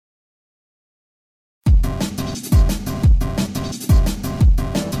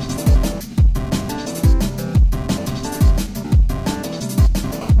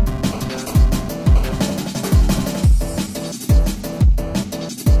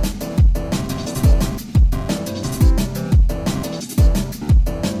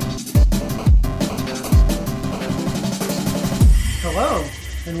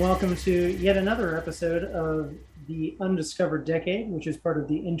welcome to yet another episode of the Undiscovered Decade, which is part of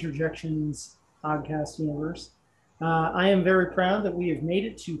the Interjections podcast universe. I am very proud that we have made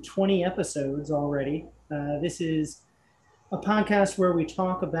it to 20 episodes already. This is a podcast where we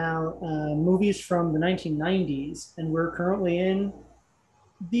talk about movies from the 1990s, and we're currently in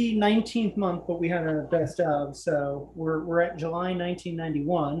the 19th month, but we had a best of, so we're at July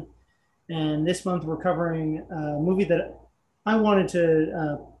 1991, and this month we're covering a movie that I wanted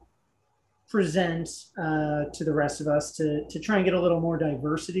to present to the rest of us to try and get a little more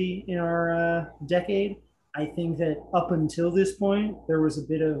diversity in our decade. I think that up until this point, there was a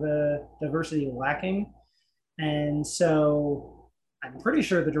bit of diversity lacking. And so I'm pretty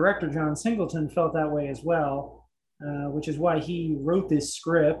sure the director, John Singleton, felt that way as well, which is why he wrote this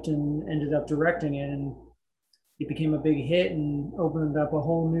script and ended up directing it. And it became a big hit and opened up a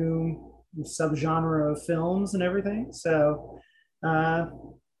whole new subgenre of films and everything. So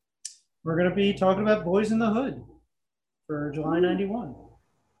we're going to be talking about Boys in the Hood for July 91.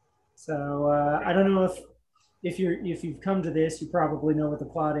 So I don't know if you've come to this, you probably know what the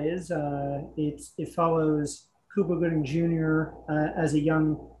plot is. It follows Cuba Gooding Jr. As a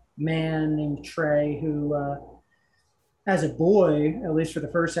young man named Trey who, as a boy, at least for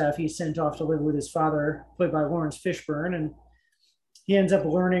the first half, he's sent off to live with his father, played by Lawrence Fishburne, and he ends up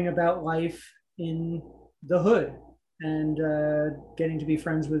learning about life in the hood and getting to be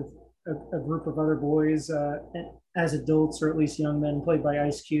friends with a group of other boys as adults, or at least young men, played by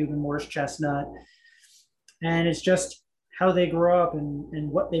Ice Cube and Morris Chestnut. And it's just how they grow up and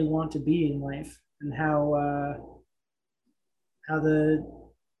what they want to be in life, and how the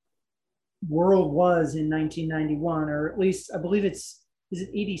world was in 1991, or at least I believe is it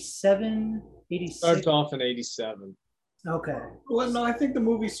 87, 86? Starts off in 87. Okay. Well, no, I think the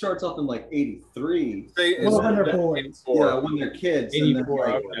movie starts off in like 83. Well, when they're boys. Yeah, when they're kids. 84,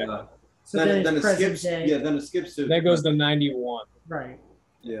 and then, okay. So then it skips. day. Yeah, then it skips to. That goes to 91. Right.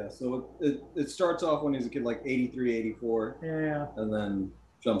 Yeah, so it starts off when he's a kid, like 83, 84. Yeah. And then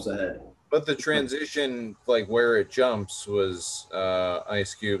jumps ahead. But the transition, like where it jumps, was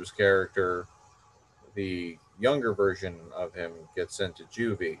Ice Cube's character. The younger version of him gets sent to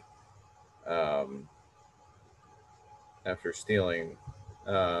juvie after stealing,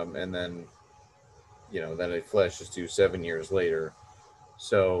 and then then it flashes to 7 years later.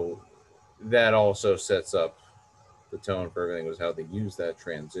 So that also sets up the tone for everything, was how they use that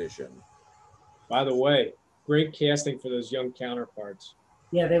transition. By the way, great casting for those young counterparts.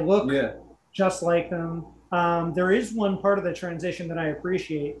 Yeah, they look just like them. There is one part of the transition that I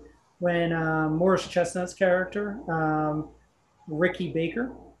appreciate when Morris Chestnut's character, Ricky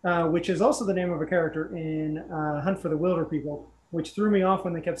Baker, which is also the name of a character in Hunt for the Wilderpeople, which threw me off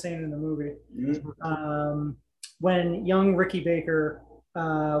when they kept saying it in the movie. Mm-hmm. When young Ricky Baker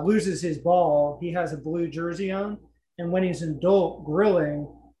loses his ball, he has a blue jersey on, and when he's an adult grilling,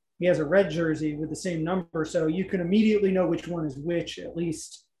 he has a red jersey with the same number, so you can immediately know which one is which, at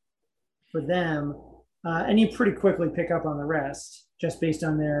least for them, and you pretty quickly pick up on the rest just based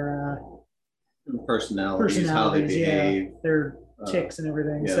on their personalities, how they behave, their ticks and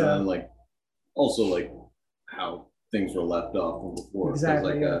everything. Yeah, so and also how things were left off from before.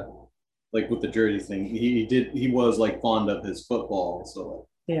 Exactly. Like with the jersey thing, he was like fond of his football, so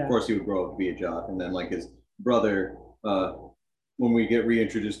of course he would grow up to be a jock. And then like his brother, when we get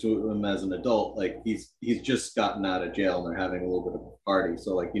reintroduced to him as an adult, like he's just gotten out of jail and they're having a little bit of a party,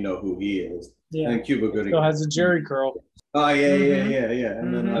 so like who he is. Yeah. And Cuba Gooding Still has a Jerry curl. Oh yeah.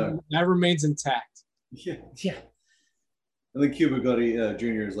 And then that remains intact. Yeah. And then Cuba Gooding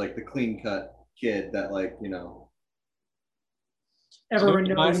Jr. is like the clean cut kid that everyone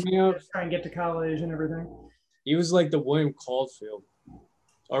knows he's trying to get to college and everything. He was like the William Caulfield.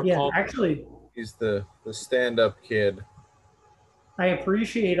 Actually, he's the stand-up kid. I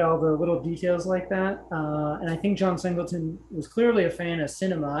appreciate all the little details like that, and I think John Singleton was clearly a fan of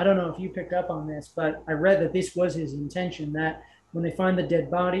cinema. I don't know if you picked up on this, but I read that this was his intention, that when they find the dead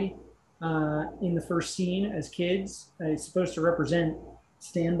body in the first scene as kids, it's supposed to represent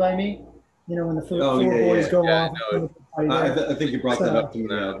Stand By Me. When the four boys go off. I think you brought that up to me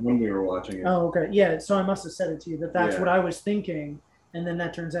when we were watching it. Oh, okay. Yeah, so I must have said it to you that's what I was thinking, and then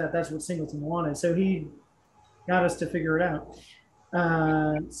that turns out that's what Singleton wanted. So he got us to figure it out.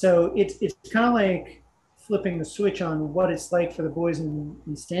 So it's kind of like flipping the switch on what it's like for the boys in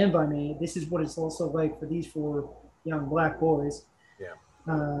Stand By Me. This is what it's also like for these four young black boys. Yeah.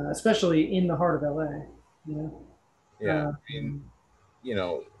 Especially in the heart of LA. Yeah. I mean,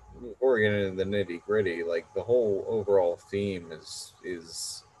 before we get into the nitty gritty, like the whole overall theme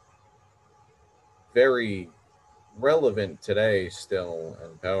is very relevant today still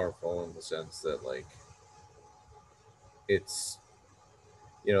and powerful in the sense that like it's,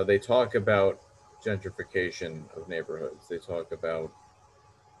 you know, they talk about gentrification of neighborhoods. They talk about,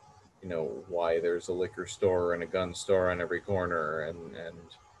 you know, why there's a liquor store and a gun store on every corner, and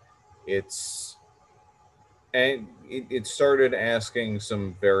it's and it started asking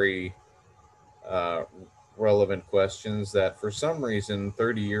some very relevant questions that for some reason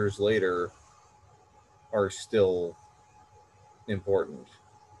 30 years later are still important.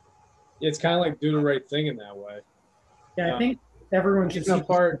 Yeah, it's kind of like do the right thing in that way. Yeah, I think everyone should see the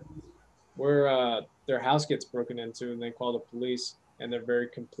part where their house gets broken into and they call the police and they're very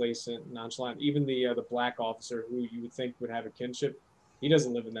complacent, nonchalant. Even the black officer who you would think would have a kinship, he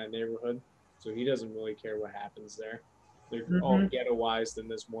doesn't live in that neighborhood, so he doesn't really care what happens there. They're all ghettoized in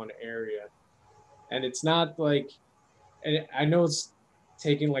this one area, and it's not like, and I know it's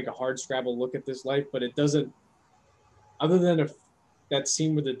taking like a hard scrabble look at this life, but it doesn't. Other than that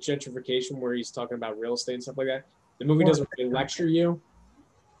scene with the gentrification where he's talking about real estate and stuff like that, the movie doesn't really lecture you.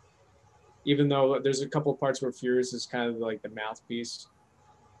 Even though there's a couple of parts where Furious is kind of like the mouthpiece.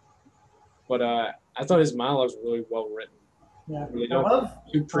 But I thought his monologues were really well written. Yeah, I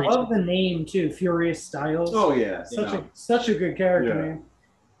love the name too, Furious Styles. Oh yeah, such a good character name.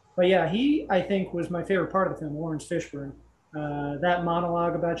 But yeah, he I think was my favorite part of the film, Lawrence Fishburne. That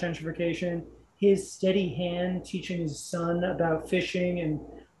monologue about gentrification, his steady hand teaching his son about fishing and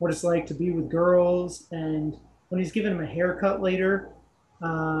what it's like to be with girls, and when he's giving him a haircut later,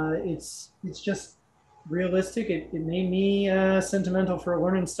 it's just realistic. It made me sentimental for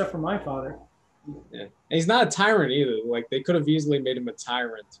learning stuff from my father. Yeah. And he's not a tyrant either. Like they could have easily made him a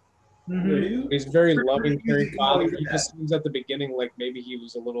tyrant. He's very loving, caring father. He just seems at the beginning like maybe he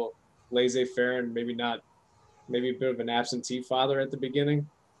was a little laissez-faire and maybe a bit of an absentee father at the beginning.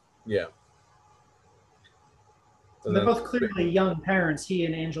 Yeah. So they're both clearly young parents. He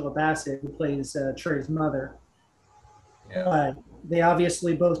and Angela Bassett, who plays Trey's mother. Yeah. They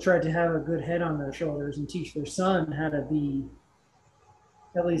obviously both tried to have a good head on their shoulders and teach their son how to be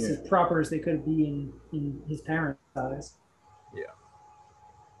at least as proper as they could be in his parents' eyes. Yeah.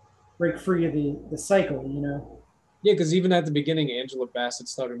 Break free of the cycle, you know? Yeah, because even at the beginning, Angela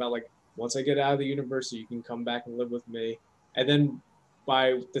Bassett's talking about, like, once I get out of the university, you can come back and live with me. And then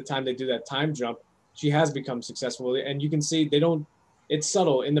by the time they do that time jump, she has become successful. And you can see it's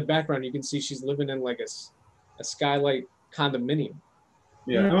subtle. In the background, you can see she's living in, like, a skylight condominium.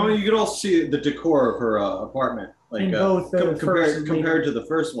 Yeah, well, you can also see the decor of her apartment, like compared to the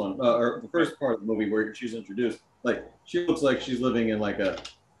first one, or the first part of the movie where she's introduced. Like she looks like she's living in like a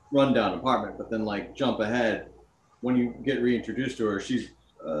rundown apartment, but then like jump ahead, when you get reintroduced to her, she's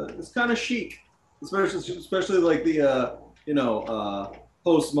it's kind of chic, especially like the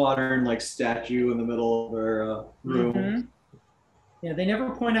postmodern like statue in the middle of her room. Yeah, they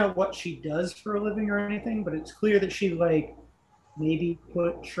never point out what she does for a living or anything, but it's clear that she like maybe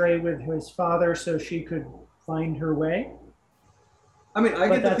put Trey with his father so she could find her way. I mean, I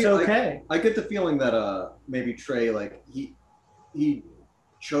get the feeling that maybe Trey like he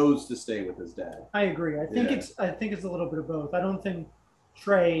chose to stay with his dad. I agree. I think it's a little bit of both. I don't think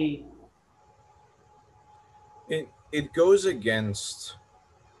Trey. It goes against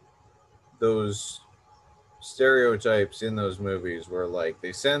those stereotypes in those movies where like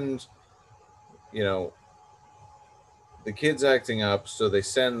they send, the kid's acting up, so they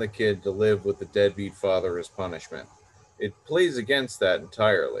send the kid to live with the deadbeat father as punishment. It plays against that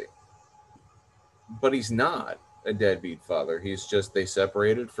entirely. But he's not a deadbeat father. He's just, they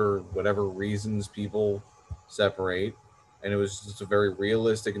separated for whatever reasons people separate. And it was just a very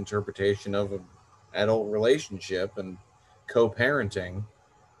realistic interpretation of an adult relationship and co-parenting.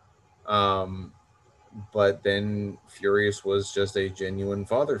 But then Furious was just a genuine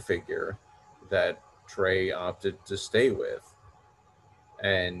father figure that Trey opted to stay with.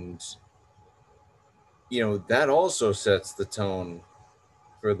 And, that also sets the tone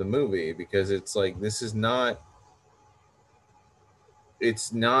for the movie, because it's like, it's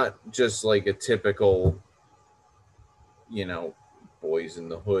not just like a typical, boys in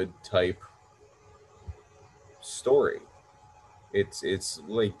the hood type story. It's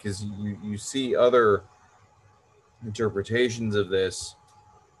like, because you see other interpretations of this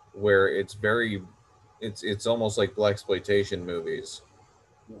where it's almost like blaxploitation movies.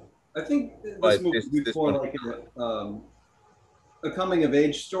 I think this movie is more like a coming of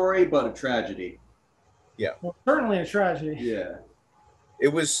age story, but a tragedy. Yeah, well, certainly a tragedy. Yeah, it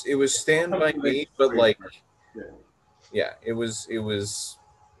was Stand By Me, but like, it was.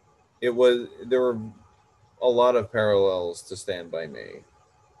 There were a lot of parallels to Stand By Me.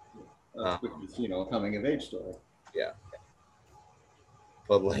 Which is, a coming of age story. Yeah.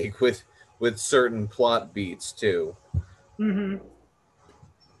 But like with certain plot beats too. Mm-hmm.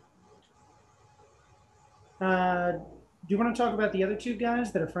 Do you want to talk about the other two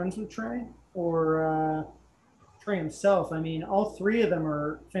guys that are friends with Trey, or Trey himself? I mean, all three of them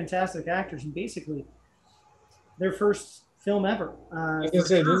are fantastic actors, and basically their first film ever. I was gonna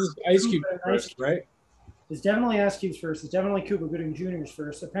say, this is Ice Cube first, right? It's definitely Ice Cube's first. It's definitely Cuba Gooding Jr.'s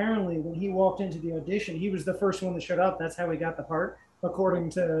first. Apparently, when he walked into the audition, he was the first one that showed up. That's how he got the part, according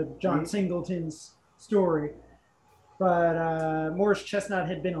to John Singleton's story. But Morris Chestnut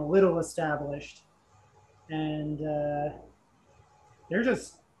had been a little established, and they're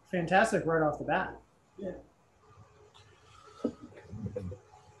just fantastic right off the bat. Yeah.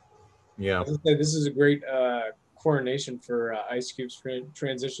 Yeah. This is a great coronation for Ice Cube's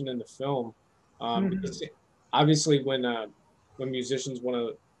transition in the film. Because obviously, when musicians want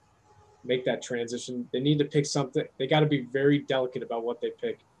to make that transition, they need to pick something. They got to be very delicate about what they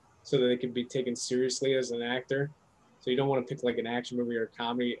pick, so that they can be taken seriously as an actor. So you don't want to pick like an action movie or a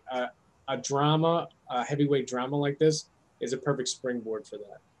comedy. A drama, a heavyweight drama like this is a perfect springboard for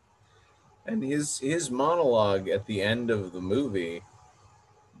that. And his monologue at the end of the movie,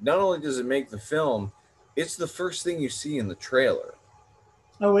 not only does it make the film, it's the first thing you see in the trailer.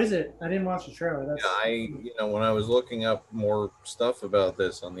 Oh, is it? I didn't watch the trailer. That's... Yeah, when I was looking up more stuff about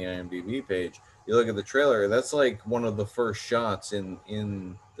this on the IMDb page, you look at the trailer, that's like one of the first shots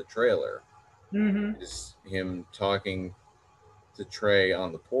in the trailer. Mm-hmm. Is him talking to Trey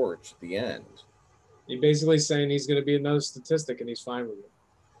on the porch at the end. He's basically saying he's going to be another statistic and he's fine with it.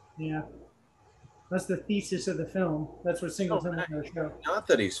 Yeah. That's the thesis of the film. That's what Singleton was going to show. Not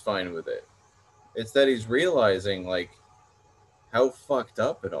that he's fine with it. It's that he's realizing, like, how fucked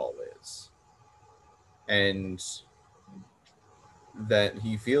up it all is. And that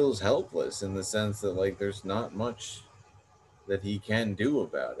he feels helpless in the sense that, like, there's not much that he can do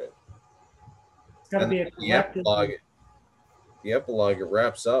about it. It's got to be a collective... The epilogue, it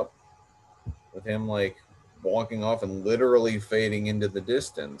wraps up with him, like, walking off and literally fading into the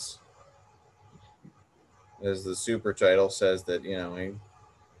distance. As the super title says that,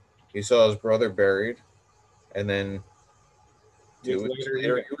 he saw his brother buried, and then 2 weeks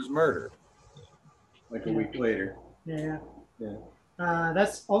later he was murdered. Like a week later. Yeah.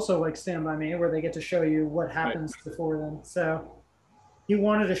 That's also like Stand By Me, where they get to show you what happens before then. So he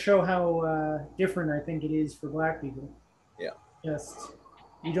wanted to show how different I think it is for Black people. Yeah. Just,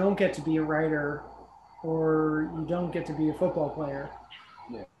 you don't get to be a writer, or you don't get to be a football player.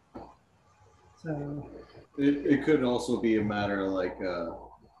 Yeah. So it could also be a matter of like,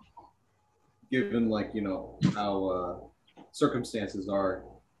 given like, how circumstances are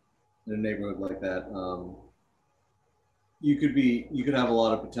in a neighborhood like that, you could have a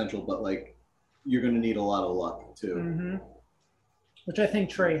lot of potential, but like you're going to need a lot of luck too. Mm-hmm. Which I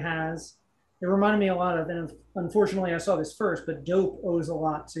think Trey has. It reminded me a lot of, and unfortunately I saw this first, but Dope owes a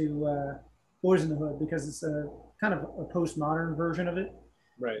lot to Boys in the Hood, because it's a kind of a postmodern version of it.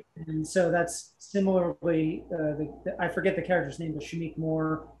 Right. And so that's similarly, I forget the character's name, but Shameik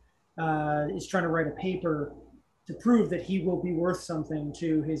Moore is trying to write a paper to prove that he will be worth something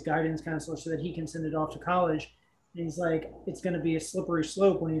to his guidance counselor so that he can send it off to college. And he's like, it's going to be a slippery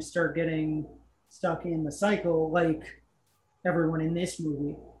slope when you start getting stuck in the cycle, like everyone in this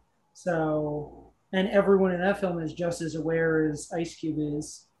movie. So, and everyone in that film is just as aware as Ice Cube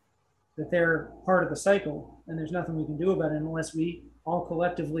is that they're part of the cycle, and there's nothing we can do about it unless we all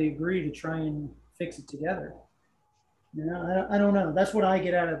collectively agree to try and fix it together. I don't know. That's what I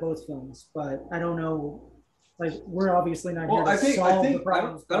get out of both films, but I don't know. Like, we're obviously not here to solve the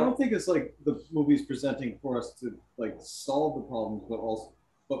problems. I don't think it's like the movie's presenting for us to like solve the problems, but also,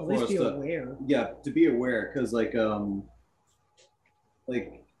 but at for least us be to aware. Yeah, to be aware, because like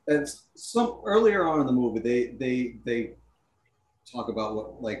it's some earlier on in the movie they talk about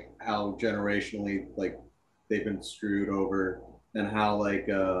what like how generationally like they've been screwed over, and how like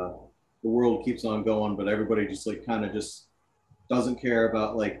the world keeps on going, but everybody just like kind of just doesn't care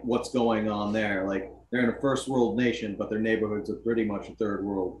about like what's going on there. Like they're in a first world nation, but their neighborhoods are pretty much a third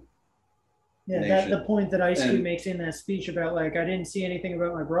world. Yeah, that's the point that Ice Cube makes in that speech about like, I didn't see anything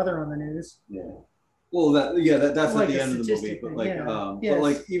about my brother on the news. Yeah. Well, that's like at the end of the movie, but like, yes, but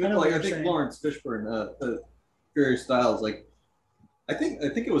like even like I think saying. Lawrence Fishburne, Furious Styles, like I think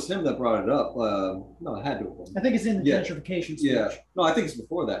it was him that brought it up. No, it had to have been. I think it's in the gentrification speech. Yeah. No, I think it's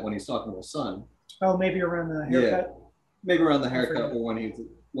before that when he's talking to his son. Oh, maybe around the haircut. Yeah. Maybe around the haircut, or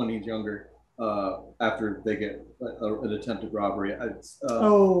when he's younger. After they get an attempted robbery. I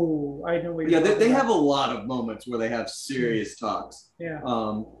know what you're talking about. They have a lot of moments where they have serious talks. Yeah.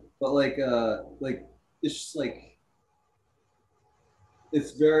 But like it's just like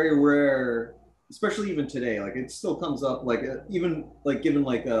it's very rare, especially even today. Like it still comes up, like even like given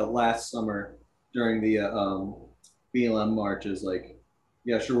like last summer during the BLM marches, like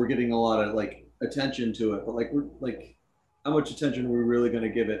yeah, sure, we're getting a lot of like attention to it, but like we're like, how much attention are we really going to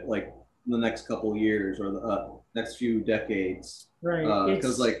give it like in the next couple of years or the next few decades? Right.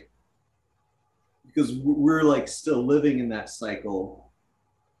 Because because we're like still living in that cycle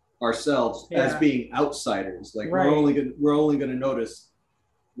ourselves as being outsiders. Like we're only gonna notice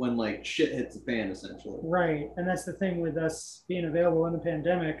when like shit hits the fan, essentially. Right, and that's the thing with us being available in the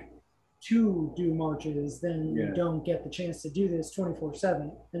pandemic to do marches, then you don't get the chance to do this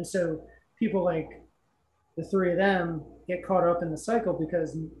 24/7, and so people like the three of them get caught up in the cycle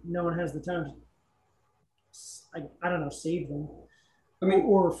because no one has the time to, I don't know, save them. I mean,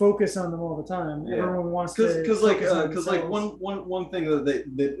 or focus on them all the time. Yeah. Everyone wants to because like one thing that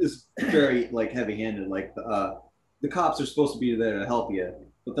is very like heavy-handed. Like the cops are supposed to be there to help you,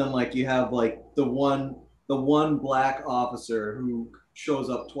 but then like you have like the one black officer who shows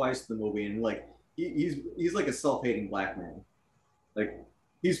up twice in the movie, and like he's like a self-hating black man. Like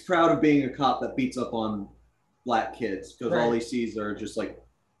he's proud of being a cop that beats up on black kids because all he sees are just like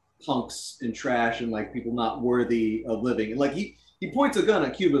punks and trash and like people not worthy of living. And like he points a gun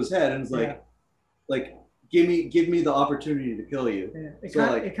at Cuba's head and is like, give me the opportunity to kill you. Yeah.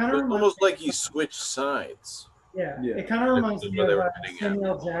 It kind of almost like he switched sides. Yeah. It kind of reminds me of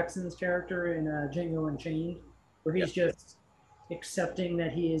Samuel Jackson's character in Django Unchained, where he's just accepting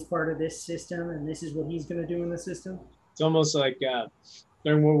that he is part of this system and this is what he's going to do in the system. It's almost like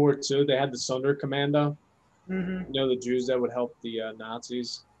during World War II, they had the Sonderkommando. Mm-hmm. You know, the Jews that would help the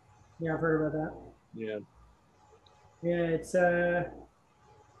Nazis. Yeah, I've heard about that. Yeah. Yeah, it's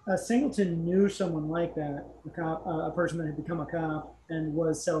Singleton knew someone like that, a person that had become a cop and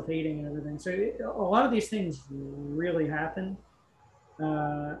was self-hating and everything. So a lot of these things really happened,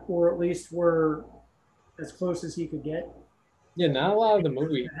 or at least were as close as he could get. Yeah, not a lot of the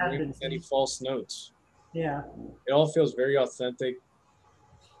movie brings any false notes. Yeah. It all feels very authentic.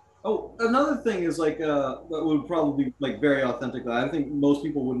 Oh, another thing is like that would probably be like very authentic that I think most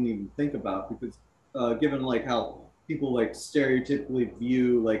people wouldn't even think about because given like how people like stereotypically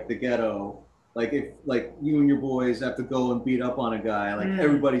view like the ghetto, like if like you and your boys have to go and beat up on a guy, like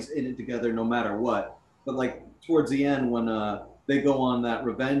everybody's in it together no matter what. But like towards the end when they go on that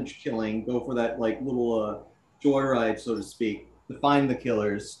revenge killing, go for that like little joyride, so to speak, to find the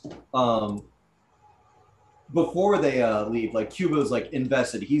killers. Before they leave, like Cuba's like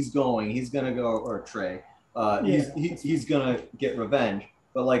invested. He's gonna go, or Trey. He's gonna get revenge.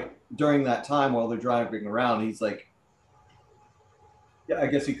 But like during that time while they're driving around, he's like, I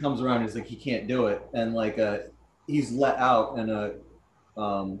guess he comes around. He's like, he can't do it, and like he's let out, and I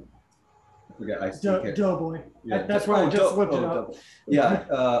forget. Doughboy. Yeah, that's why I just looked it up.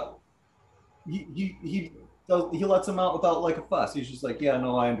 Yeah, he lets him out without like a fuss. He's just like, yeah,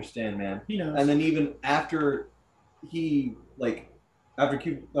 no, I understand, man. He knows. And then even after Ice-T's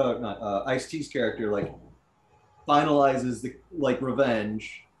character like finalizes the like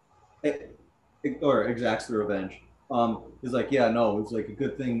revenge, or exacts the revenge. He's like, yeah, no, it's like a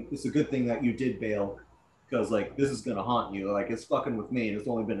good thing. It's a good thing that you did bail, because like this is gonna haunt you. Like it's fucking with me, and it's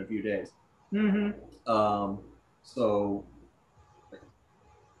only been a few days. Mm-hmm. So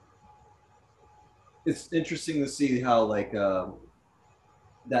it's interesting to see how like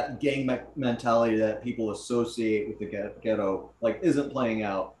that gang mentality that people associate with the ghetto like isn't playing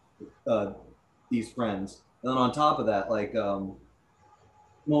out with these friends. And then on top of that, like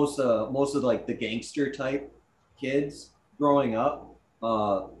most of like the gangster type kids growing up,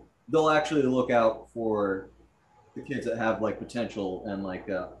 they'll actually look out for the kids that have like potential and like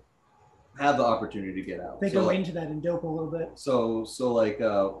have the opportunity to get out. They go into that in Dope a little bit. So like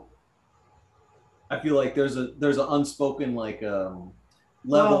I feel like there's an unspoken like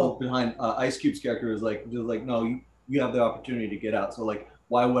level behind Ice Cube's character is like just like, no, you have the opportunity to get out. So like,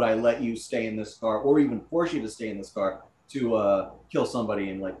 why would I let you stay in this car or even force you to stay in this car to kill somebody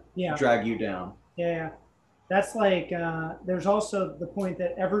and like drag you down? Yeah, that's like there's also the point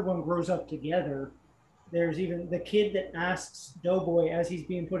that everyone grows up together. There's even the kid that asks Doughboy as he's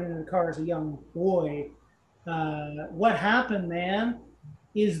being put into the car as a young boy, what happened, man?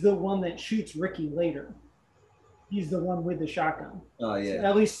 Is the one that shoots Ricky later. He's the one with the shotgun. Oh, yeah. So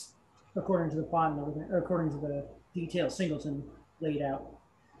at least according to the plot and everything, or according to the details Singleton laid out.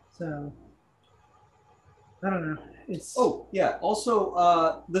 So, I don't know. It's. Oh, yeah.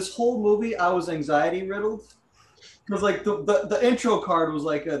 Also, this whole movie, I was anxiety riddled. Because, like, the intro card was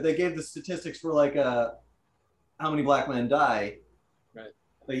like, they gave the statistics for, like, how many black men die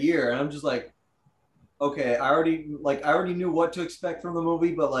a year. And I'm just like, okay, I already knew what to expect from the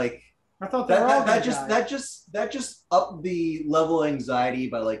movie, but like I thought that just upped the level of anxiety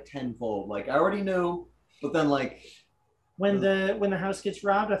by like tenfold. Like I already knew, but then like when the house gets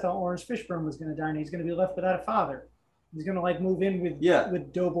robbed, I thought Lawrence Fishburne was going to die and he's going to be left without a father. He's going to like move in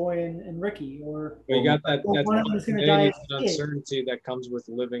with Doughboy and Ricky, or you got that one of them's going to die. Uncertainty that comes with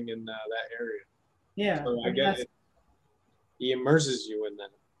living in that area. Yeah, so I get it. He immerses you in that.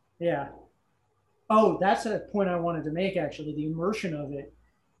 Yeah. Oh, that's a point I wanted to make. Actually, the immersion of it.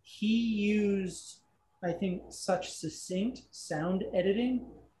 He used, I think, such succinct sound editing.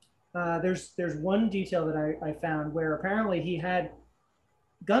 There's one detail that I found where apparently he had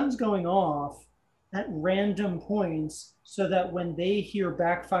guns going off at random points so that when they hear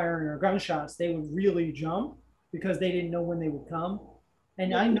backfiring or gunshots, they would really jump because they didn't know when they would come.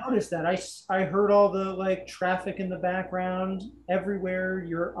 And I noticed that I heard all the like traffic in the background everywhere.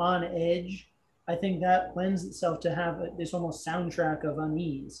 You're on edge. I think that lends itself to have this almost soundtrack of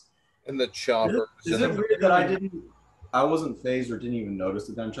unease. And the chopper. Is it weird that I wasn't phased or didn't even notice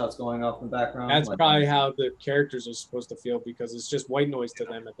the gunshots going off in the background? That's probably how the characters are supposed to feel because it's just white noise to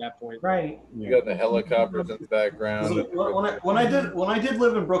them at that point. Right. You got the helicopters in the background. When I did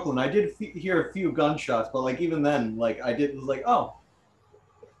live in Brooklyn, I did hear a few gunshots, but like even then, like I did was like, oh,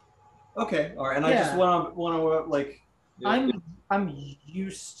 okay, all right, and I just want to like. I'm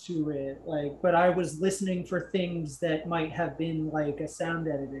used to it, like, but I was listening for things that might have been like a sound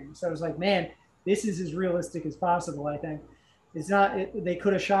editing. So I was like, man, this is as realistic as possible. I think it's not. They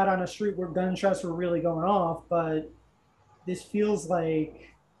could have shot on a street where gunshots were really going off, but this feels like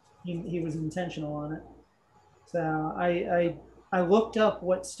he was intentional on it. So I looked up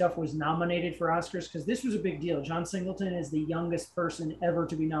what stuff was nominated for Oscars because this was a big deal. John Singleton is the youngest person ever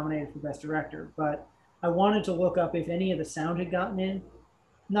to be nominated for Best Director, but I wanted to look up if any of the sound had gotten in.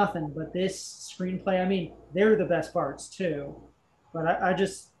 Nothing, but this screenplay, I mean, they're the best parts too. But I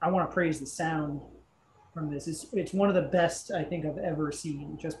want to praise the sound from this. It's one of the best I think I've ever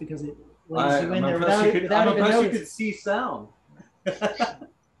seen, just because it lays you in there without even noticing. You could see sound.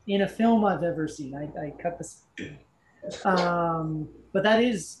 In a film I've ever seen. I cut this. But that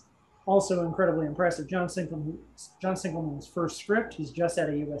is also incredibly impressive. John Singleton's first script, he's just out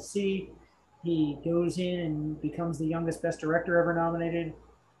of USC. He goes in and becomes the youngest Best Director ever nominated.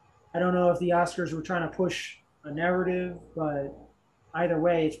 I don't know if the Oscars were trying to push a narrative, but either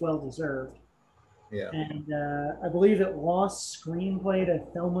way, it's well deserved. Yeah. And I believe it lost screenplay to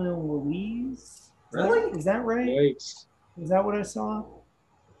Thelma and Louise. Really? Is that right? Yikes. Is that what I saw?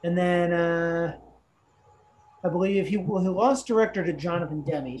 And then I believe he lost director to Jonathan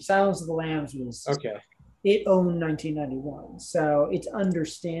Demme. Silence of the Lambs was okay. It owned 1991, so it's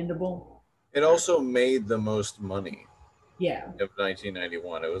understandable. It also made the most money. Yeah. Of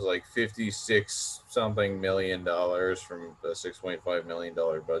 1991, it was like $56-something million from the $6.5 million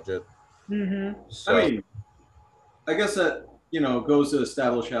budget. Mm-hmm. So, I mean, I guess that goes to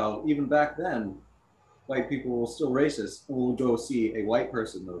establish how even back then, white people were still racist and will go see a white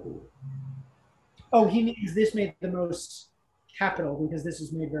person movie. Oh, he means this made the most capital because this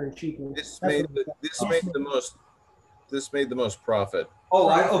was made very cheaply. This made the most profit. Oh,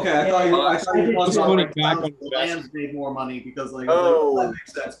 I thought you the Lambs made more money because like that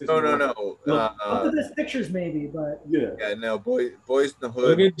makes sense. No. Up to the pictures maybe, but yeah, no, Boys in the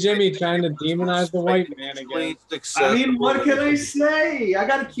Hood. Look at Jimmy trying to demonize the white man again. I mean, what can I say? I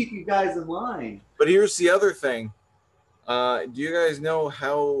got to keep you guys in line. But here's the other thing. Do you guys know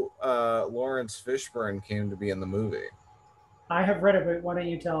how Lawrence Fishburne came to be in the movie? I have read it, but why don't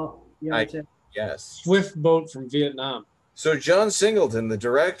you tell the other two? Yes. Swift boat from Vietnam. So John Singleton, the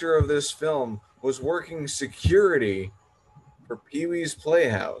director of this film, was working security for Pee-wee's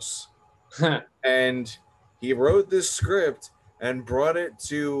Playhouse. And he wrote this script and brought it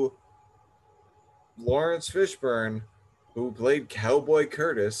to Lawrence Fishburne, who played Cowboy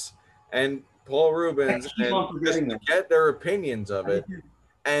Curtis, and Paul Reubens, and just to get their opinions of it.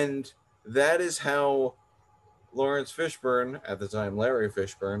 And that is how Lawrence Fishburne, at the time Larry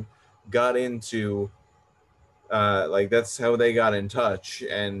Fishburne, got into that's how they got in touch,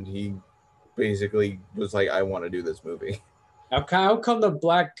 and he basically was like, I want to do this movie. How come the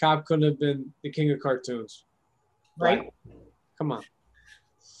black cop couldn't have been the king of cartoons? Right? Come on.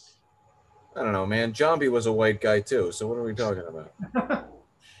 I don't know, man. Zombie was a white guy too, so what are we talking about?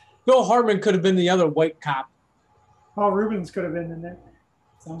 Bill Hartman could have been the other white cop. Paul Reubens could have been in there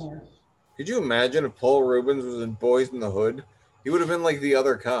somewhere. Could you imagine if Paul Reubens was in Boys in the Hood? He would have been like the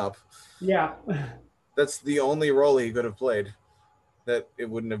other cop. Yeah. That's the only role he could have played. That it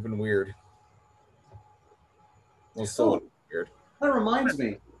wouldn't have been weird. Well, still wouldn't be weird. That reminds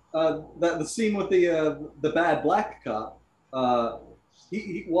me. the scene with the bad black cop.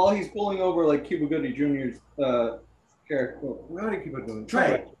 He while he's pulling over like Cuba Gooding Jr.'s character. How do Cuba Gooding?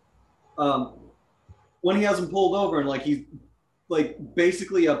 Trey. When he has him pulled over and like he's like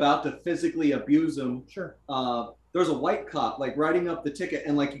basically about to physically abuse him. Sure. There's a white cop like writing up the ticket,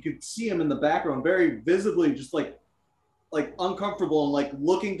 and like you could see him in the background, very visibly, just like uncomfortable and like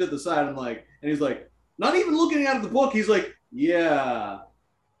looking to the side and he's like not even looking at the book. He's like, yeah,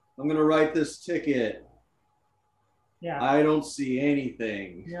 I'm gonna write this ticket. Yeah. I don't see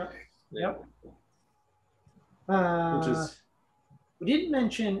anything. Yep. Which is. We didn't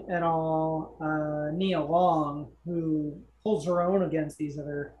mention at all Nia Long, who holds her own against these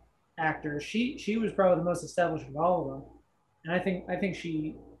other actors. She was probably the most established of all of them, and I think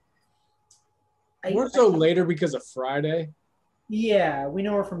she. More so later because of Friday. Yeah, we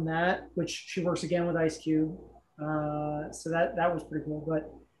know her from that, which she works again with Ice Cube. So that was pretty cool.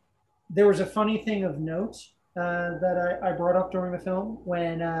 But there was a funny thing of note that I brought up during the film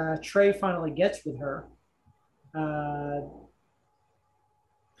when Trey finally gets with her.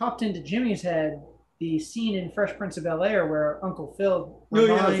 Popped into Jimmy's head the scene in Fresh Prince of Bel-Air where Uncle Phil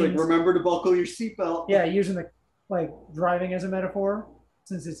it's like remember to buckle your seatbelt. Yeah, using the driving as a metaphor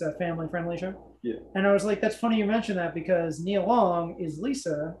since it's a family-friendly show. Yeah. And I was like, that's funny you mentioned that because Nia Long is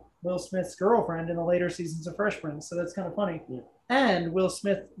Lisa, Will Smith's girlfriend in the later seasons of Fresh Prince. So that's kind of funny. Yeah. And Will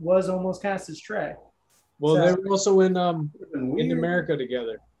Smith was almost cast as Trey. Well, they were also in America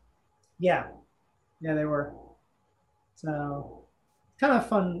together. Yeah. Yeah, they were. So kind of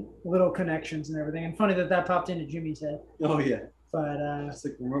fun little connections and everything, and funny that popped into Jimmy's head. Oh yeah, but it's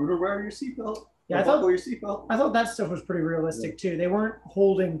like remember to wear your seatbelt. Yeah, I thought that stuff was pretty realistic too. They weren't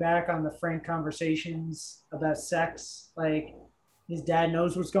holding back on the frank conversations about sex. Like his dad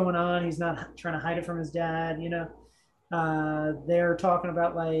knows what's going on. He's not trying to hide it from his dad. They're talking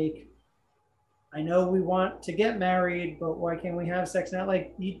about like, I know we want to get married, but why can't we have sex now?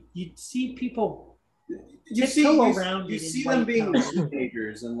 Like you see people. You see them being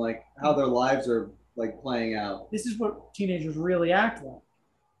teenagers and like how their lives are like playing out. This is what teenagers really act like.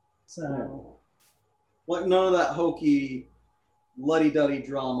 So, like none of that hokey, luddy-duddy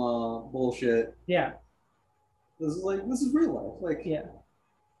drama bullshit. Yeah. This is real life. Like yeah.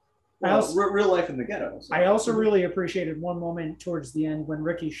 Real life in the ghetto. So. I also really appreciated one moment towards the end when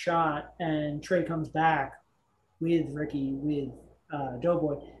Ricky's shot and Trey comes back with Ricky with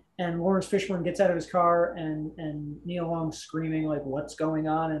Doughboy. And Lawrence Fishburne gets out of his car and Nia Long screaming like, what's going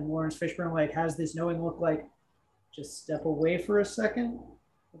on? And Lawrence Fishburne like has this knowing look like, just step away for a second.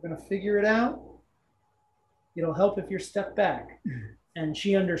 We're going to figure it out. It'll help if you step back. And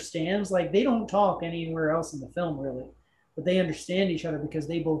she understands, like they don't talk anywhere else in the film really, but they understand each other because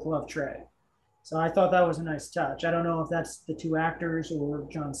they both love Trey. So I thought that was a nice touch. I don't know if that's the two actors or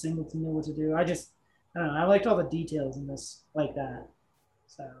John Singleton knew what to do. I don't know. I liked all the details in this like that.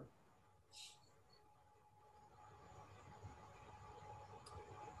 So.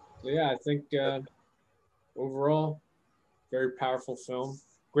 Yeah, I think overall, very powerful film.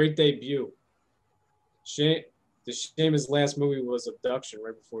 Great debut. Shame his last movie was Abduction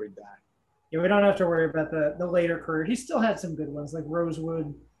right before he died. Yeah, we don't have to worry about the later career. He still had some good ones like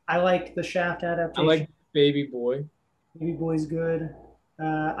Rosewood. I like the Shaft adaptation. I like Baby Boy. Baby Boy's good.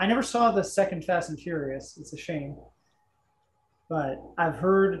 I never saw the second Fast and Furious. It's a shame. But I've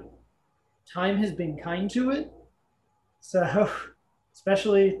heard time has been kind to it. So,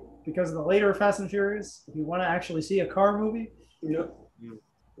 especially because of the later Fast and Furious, if you want to actually see a car movie, yep.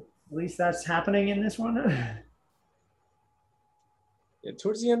 At least that's happening in this one. Yeah,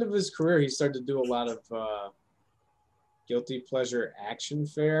 towards the end of his career, he started to do a lot of guilty pleasure action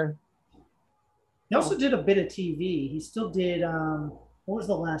fare. He also did a bit of TV. He still did. What was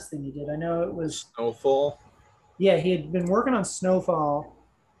the last thing he did? I know it was Snowfall. Yeah, he had been working on Snowfall.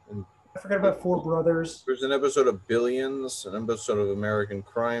 I forgot about Four Brothers. There's an episode of Billions, an episode of American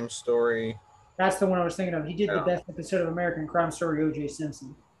Crime Story. That's the one I was thinking of. He did the best episode of American Crime Story, O.J.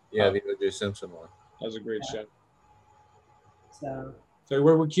 Simpson. Yeah, the O.J. Simpson one. That was a great show. So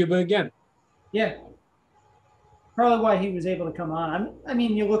we're with Cuba again. Yeah. Probably why he was able to come on. I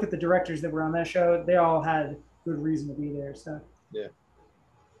mean, you look at the directors that were on that show, they all had good reason to be there. So yeah.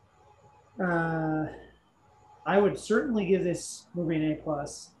 I would certainly give this movie an A+.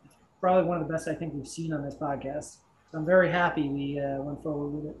 Probably one of the best I think we've seen on this podcast. So I'm very happy we went forward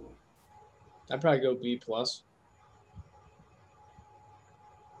with it. I'd probably go B+. What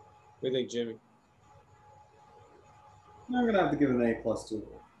do you think, Jimmy? I'm gonna have to give it an A+ too.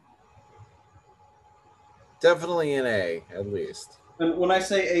 Definitely an A, at least. And when I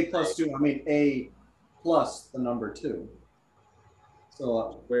say A+ too, I mean A+ the number 2.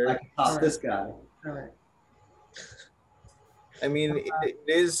 So I can top this guy. All right. I mean,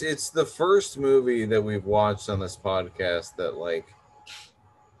 it's the first movie that we've watched on this podcast that like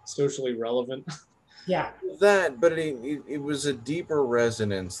socially relevant. Yeah. That, but it was a deeper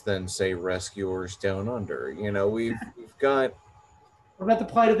resonance than say Rescuers Down Under. You know, we've got. What about the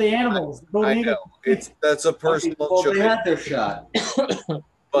plight of the animals? I know that's a personal choice. They had their shot,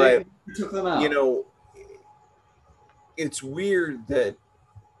 but they took them out. You know, it's weird that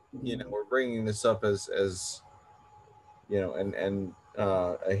we're bringing this up as and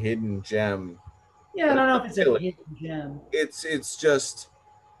a hidden gem. Yeah, I don't know if it's a hidden gem. It's just.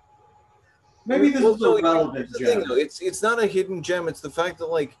 Maybe this is a relevant gem. It's not a hidden gem. It's the fact that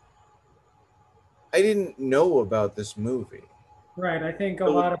like I didn't know about this movie. Right. I think a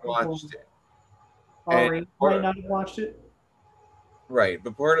lot of people already might not have watched it. Right,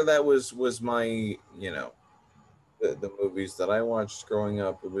 but part of that was my the movies that I watched growing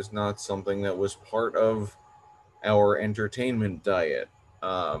up. It was not something that was part of our entertainment diet,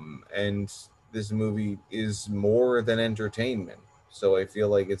 and this movie is more than entertainment. So I feel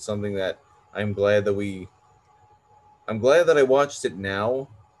like it's something that I'm glad that I watched it now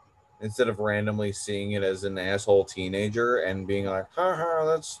instead of randomly seeing it as an asshole teenager and being like, ha,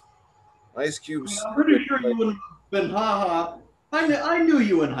 that's Ice Cube's. I'm pretty sure you wouldn't have been ha. I knew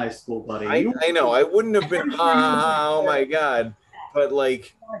you in high school, buddy. I know. I wouldn't have been ha. Oh my God. But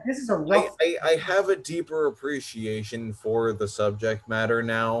like, this is a rough. I have a deeper appreciation for the subject matter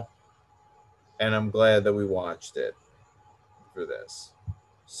now. And I'm glad that we watched it for this.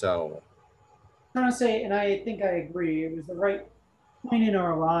 So. I'm trying to say, and I think I agree, it was the right point in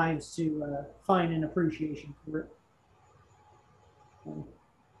our lives to find an appreciation for it.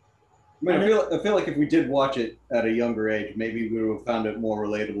 I feel like if we did watch it at a younger age, maybe we would have found it more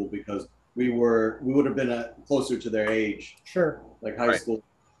relatable because we would have been closer to their age. Sure. Like high school.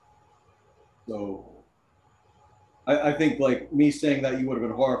 So I think like me saying that you would have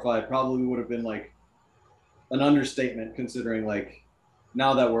been horrified probably would have been like an understatement considering like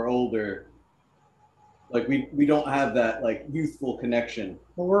now that we're older, like we don't have that like youthful connection.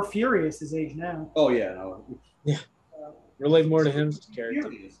 Well, we're furious his age now. Oh yeah, no. Yeah. Relate more to him character.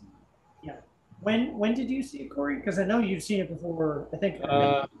 Furious. Yeah. When did you see it, Corey? Because I know you've seen it before. I think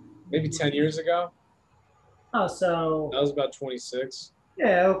maybe 10 years ago. Oh, so I was about 26.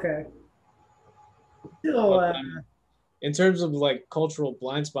 Yeah. Okay. Still, in terms of like cultural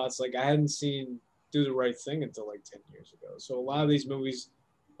blind spots, like I hadn't seen Do the Right Thing until like 10 years ago. So a lot of these movies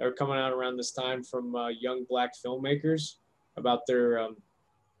that are coming out around this time from young black filmmakers about their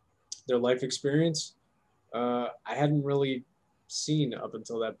life experience, I hadn't really seen up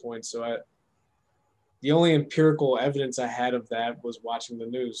until that point. So the only empirical evidence I had of that was watching the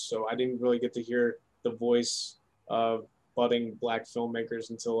news. So I didn't really get to hear the voice of budding black filmmakers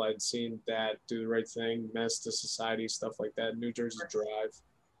until I'd seen that, Do the Right Thing, Menace to Society, stuff like that, New Jersey Drive.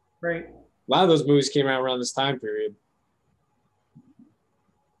 Right. A lot of those movies came out around this time period.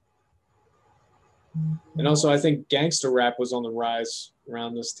 And also, I think gangster rap was on the rise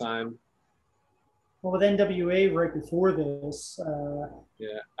around this time. Well, with NWA right before this.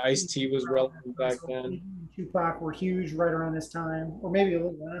 Yeah, Ice-T was relevant back then. Tupac were huge right around this time, or maybe a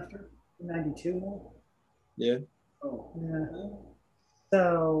little after, 92. Yeah. Oh, yeah.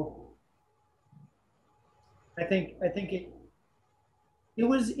 So I think it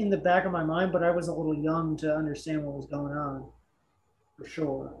was in the back of my mind, but I was a little young to understand what was going on, for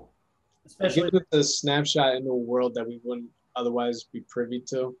sure. Especially with the snapshot into a world that we wouldn't otherwise be privy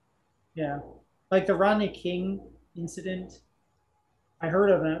to. Yeah, like the Rodney King incident. I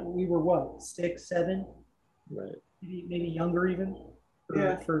heard of it. We were what, 6, 7? Right. Maybe younger even.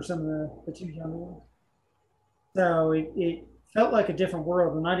 Yeah. For some of the two younger ones. So it felt like a different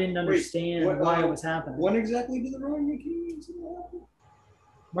world, and I didn't understand why it was happening. When exactly did the Rodney King incident happen?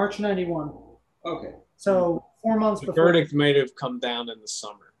 March 91. Okay. So 4 months the before. The verdict might have come down in the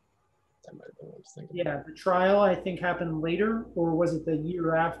summer. That might have been what I was thinking. Yeah, the trial I think happened later, or was it the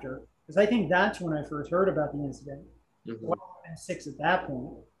year after? Because I think that's when I first heard about the incident. Mm-hmm. Well, I was 6 at that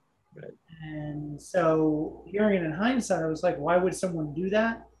point. Right. And so hearing it in hindsight, I was like, why would someone do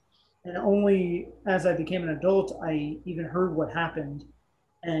that? And only as I became an adult, I even heard what happened,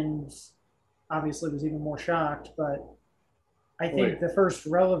 and obviously was even more shocked. But I think the first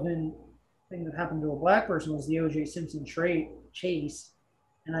relevant thing that happened to a black person was the O.J. Simpson chase.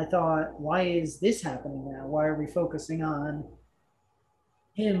 And I thought, why is this happening now? Why are we focusing on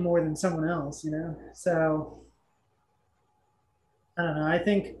him more than someone else, you know? So I don't know. I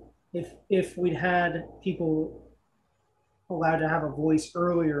think if we'd had people allowed to have a voice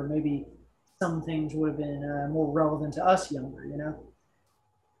earlier, maybe some things would have been more relevant to us younger, you know?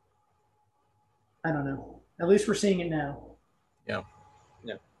 I don't know. At least we're seeing it now. Yeah.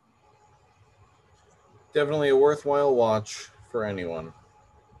 Yeah. Definitely a worthwhile watch for anyone.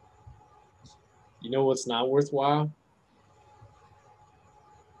 You know what's not worthwhile?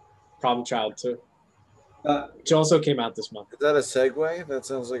 Problem Child 2. Which also came out this month. Is that a segue? That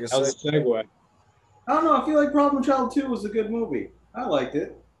sounds like a That was a segue. I don't know. I feel like Problem Child 2 was a good movie. I liked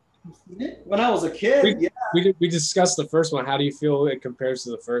it. When I was a kid, We discussed the first one. How do you feel it compares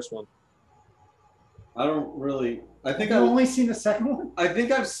to the first one? I don't really. I think I've only seen the second one. I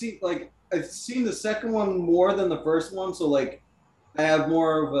think I've seen the second one more than the first one, so like I have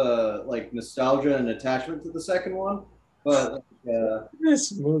more of a like nostalgia and attachment to the second one. But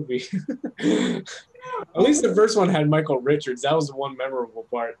this movie, at least the first one had Michael Richards. That was the one memorable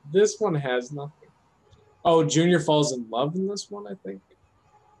part. This one has nothing. Oh, Junior falls in love in this one, I think.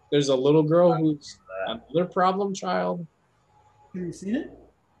 There's a little girl who's another problem child. Have you seen it?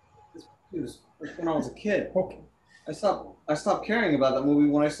 It was when I was a kid. Okay. I stopped caring about that movie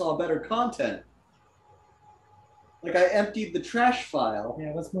when I saw better content. Like I emptied the trash file.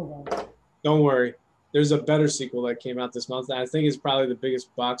 Yeah, let's move on. Don't worry. There's a better sequel that came out this month. And I think it's probably the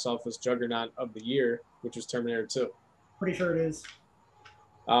biggest box office juggernaut of the year, which was Terminator 2. Pretty sure it is.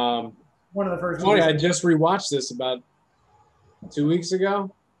 One of the first. Oh, yeah, I just rewatched this about 2 weeks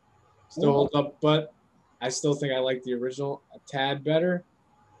ago. Still holds up, but I still think I like the original a tad better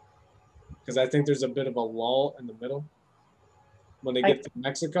because I think there's a bit of a lull in the middle when they get to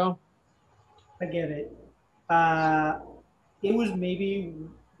Mexico. I get it. It was maybe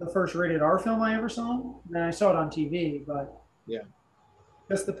the first rated R film I ever saw. And I saw it on TV, but yeah,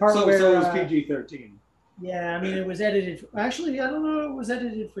 that's the part where so it was PG-13. Yeah, I mean it was edited. Actually, I don't know. It was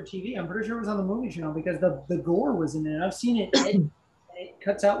edited for TV. I'm pretty sure it was on the movie channel because the gore was in it. I've seen it. It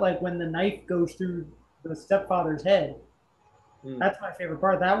cuts out like when the knife goes through the stepfather's head. That's my favorite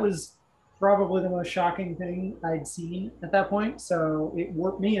part. That was probably the most shocking thing I'd seen at that point. So it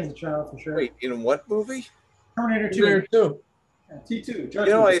warped me as a child for sure. Wait, in what movie? Terminator 2. Terminator 2. T2. You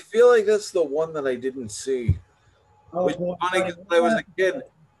know, I feel like that's the one that I didn't see. Oh, Which is funny because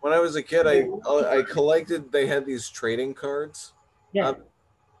when I was a kid, I collected. They had these trading cards. Yeah.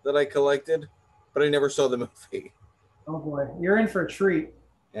 That I collected, but I never saw the movie. Oh boy, you're in for a treat.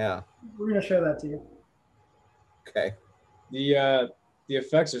 Yeah. We're gonna show that to you. Okay. The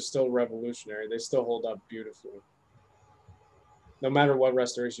effects are still revolutionary. They still hold up beautifully, no matter what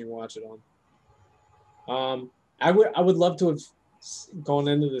restoration you watch it on. I would love to have gone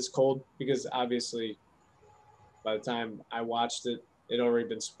into this cold because obviously, by the time I watched it, it had already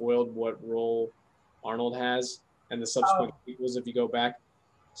been spoiled what role Arnold has and the subsequent sequels if you go back.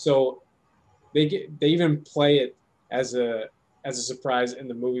 So they even play it as a surprise in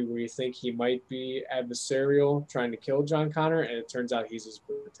the movie where you think he might be adversarial trying to kill John Connor, and it turns out he's his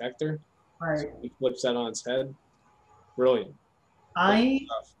protector. Right. So he flips that on its head. Brilliant. I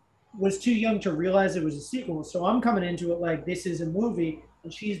was too young to realize it was a sequel, so I'm coming into it like this is a movie,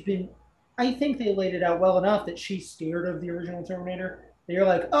 and I think they laid it out well enough that she's scared of the original Terminator. That you're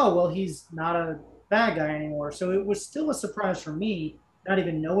like, oh, well, he's not a bad guy anymore. So it was still a surprise for me, not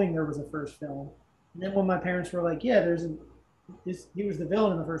even knowing there was a first film. And then when my parents were like, yeah, he was the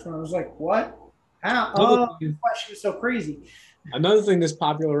villain in the first one, I was like, what? How? Oh, that's why she was so crazy. Another thing that's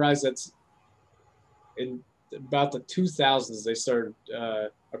popularized that's in about the 2000s, they started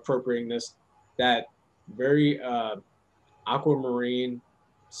appropriating this, that very aquamarine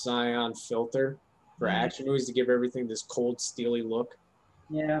cyan filter for action movies to give everything this cold, steely look.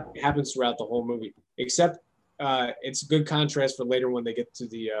 Yeah. It happens throughout the whole movie, except it's a good contrast for later when they get to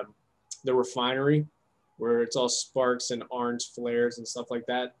the refinery, where it's all sparks and orange flares and stuff like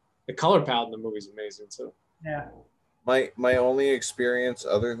that. The color palette in the movie is amazing too. Yeah. My only experience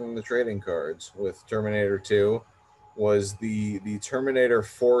other than the trading cards with Terminator 2 was the Terminator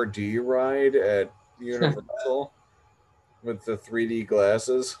 4D ride at Universal with the 3D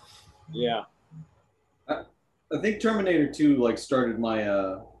glasses. Yeah. I think Terminator 2 like started my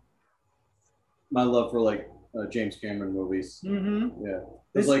my love for like James Cameron movies. Mm-hmm. Yeah.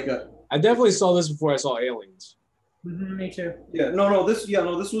 It's like I definitely saw this before I saw Aliens. Mm-hmm, me too. Yeah,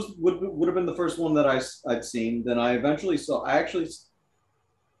 this was would have been the first one that I'd seen. Then I eventually saw. I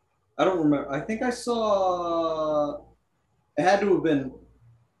don't remember. I think I saw. It had to have been.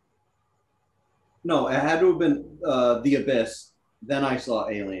 No, it had to have been The Abyss. Then I saw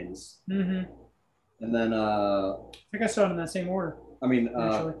Aliens. Mm-hmm. And then. I think I saw it in that same order. I mean,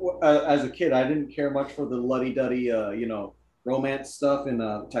 as a kid, I didn't care much for the luddy-duddy, romance stuff in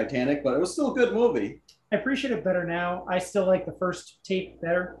Titanic, but it was still a good movie. I appreciate it better now. I still like the first tape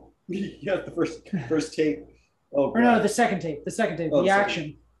better. Yeah, the first tape. Oh, or no, the second tape. The second tape. The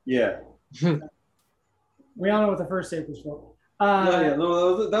action. Yeah. We all know what the first ape was for.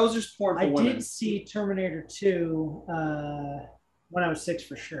 No, that was just porn for women. I did see Terminator 2 when I was 6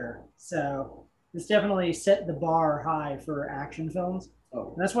 for sure. So this definitely set the bar high for action films.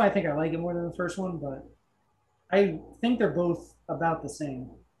 Oh. And that's why I think I like it more than the first one, but I think they're both about the same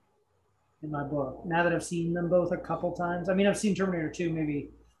in my book. Now that I've seen them both a couple times. I mean, I've seen Terminator 2 maybe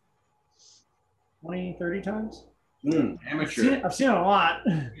 20, 30 times. Amateur. I've seen it a lot.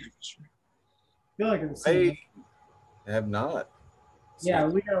 I feel like I've seen it. I have not. Yeah,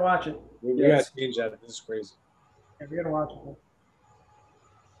 we gotta watch it. We gotta change that. This is crazy. Yeah, we gotta watch it.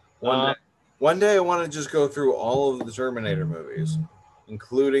 One day I want to just go through all of the Terminator movies,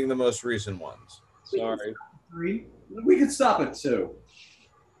 including the most recent ones. Sorry. 3. We could stop at 2.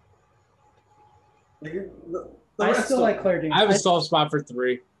 I still like Claire Danes. I have a soft spot for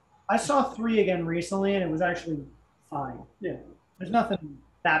 3. I saw 3 again recently, and it was actually fine. Yeah, there's nothing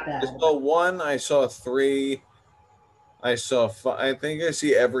that bad. I saw 1. I saw 3. I saw. I think I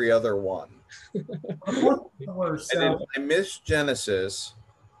see every other one. I missed Genesis.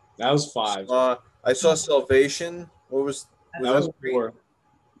 That was 5. I saw Salvation. What was that? Was 4.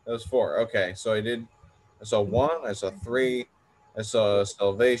 That was 4. Okay, so I saw 1. I saw 3. I saw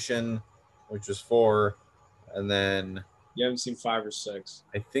Salvation, which was 4, and then you haven't seen 5 or 6.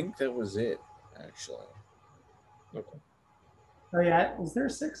 I think that was it, actually. Okay. Oh yeah, is there a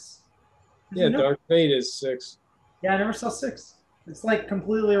 6? Yeah, Dark Fate is 6. Yeah, I never saw 6. It's like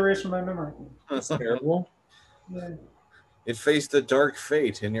completely erased from my memory. That's terrible. Yeah. It faced a dark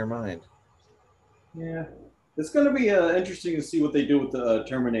fate in your mind. Yeah. It's going to be interesting to see what they do with the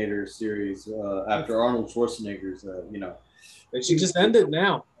Terminator series after Arnold Schwarzenegger's, They should just end it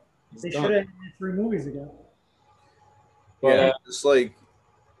now. They should have ended 3 movies ago. Yeah, it's like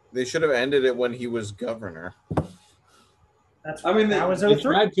they should have ended it when he was governor. That was 03. They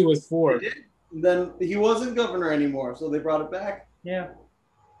tried to with 4. Then he wasn't governor anymore, so they brought it back. Yeah.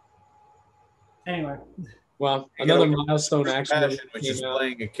 Anyway. Well, another milestone action, which is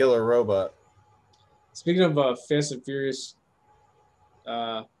playing a killer robot. Speaking of Fast and Furious,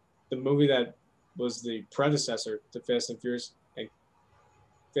 the movie that was the predecessor to Fast and Furious, and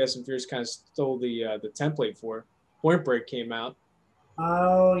Fast and Furious kind of stole the template for. Point Break came out.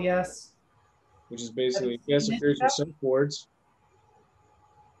 Oh yes. Which is basically Fast and Furious with surfboards.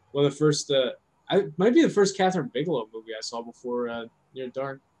 One of the first, it might be the first Catherine Bigelow movie I saw before Near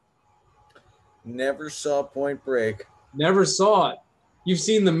Dark. Never saw Point Break. Never saw it. You've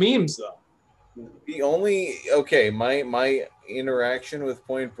seen the memes though. My interaction with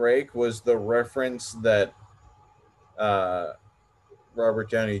Point Break was the reference that Robert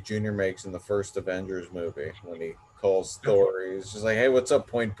Downey Jr. makes in the first Avengers movie when he calls Thor. He's just like, "Hey, what's up,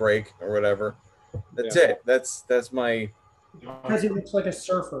 Point Break?" or whatever. That's it. That's my. Because he looks like a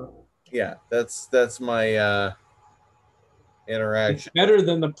surfer. Yeah, that's my interaction. It's better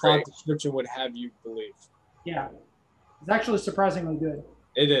than the plot description would have you believe. Yeah, it's actually surprisingly good.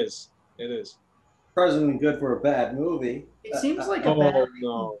 It is. Surprisingly good for a bad movie. It seems like a bad movie.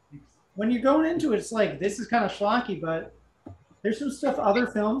 No. When you're going into it, it's like, this is kind of schlocky, but there's some stuff other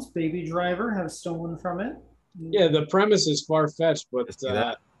films, Baby Driver, have stolen from it. Yeah, the premise is far-fetched, but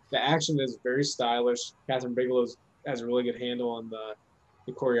the action is very stylish. Catherine Bigelow has a really good handle on the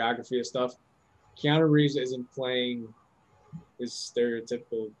choreography of stuff. Keanu Reeves isn't playing his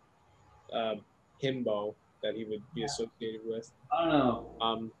stereotypical himbo that he would be associated with. I don't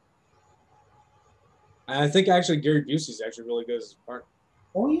know. I think actually Gary Busey's actually really good as his partner.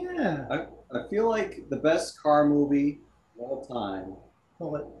 Oh yeah. I feel like the best car movie of all time.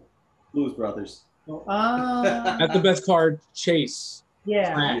 Bullet. Blues Brothers. That's the best car chase.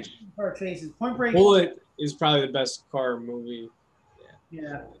 Yeah. Car chases. Point Break. Bullet is probably the best car movie.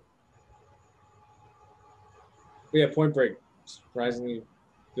 Yeah. But yeah, Point Break, surprisingly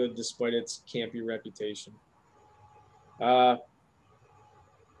good despite its campy reputation. I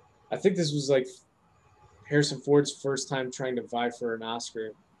think this was like Harrison Ford's first time trying to vie for an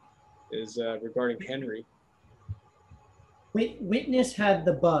Oscar is regarding Henry. Witness had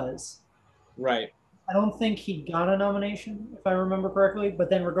the buzz. Right. I don't think he got a nomination, if I remember correctly, but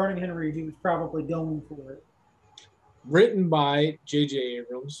then regarding Henry, he was probably going for it. Written by J.J.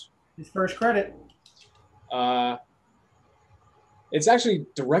 Abrams. His first credit. It's actually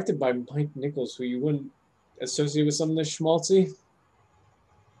directed by Mike Nichols, who you wouldn't associate with something this schmaltzy.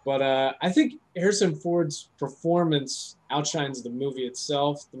 But I think Harrison Ford's performance outshines the movie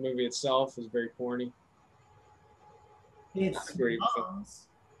itself. The movie itself is very corny. It's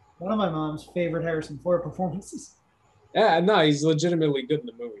one of my mom's favorite Harrison Ford performances. Yeah, no, he's legitimately good in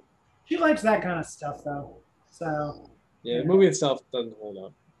the movie. She likes that kind of stuff, though. So yeah, the movie itself doesn't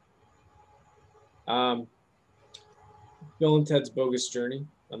hold up. Bill and Ted's Bogus Journey,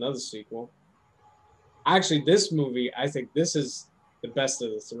 another sequel. Actually, this movie, I think this is the best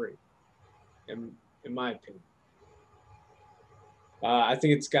of the three, in my opinion. I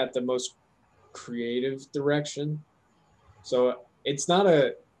think it's got the most creative direction. So it's not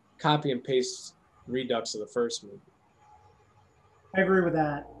a copy and paste redux of the first movie. I agree with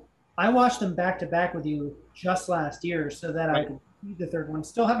that. I watched them back to back with you just last year so that I could see the third one.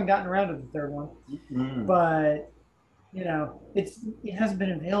 Still haven't gotten around to the third one, but it hasn't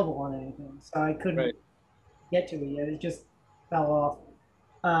been available on anything, so I couldn't get to it yet. It just fell off.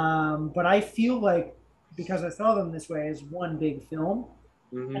 But I feel like because I saw them this way as one big film,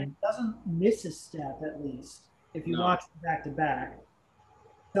 and it doesn't miss a step at least if you watch them back to back.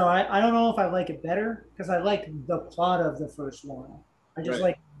 So I don't know if I like it better because I like the plot of the first one. I just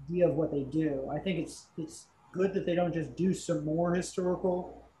like the idea of what they do. I think it's good that they don't just do some more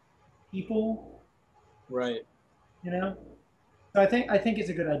historical people. Right. So I think it's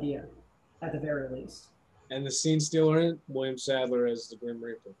a good idea at the very least. And the scene stealer in it, William Sadler as the Grim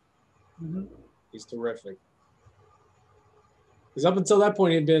Reaper. Mm-hmm. He's terrific. Because up until that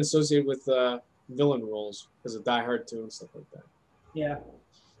point, he'd been associated with villain roles because of Die Hard 2 and stuff like that. Yeah.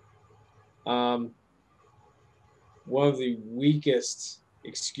 One of the weakest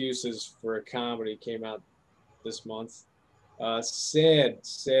excuses for a comedy came out this month. Sad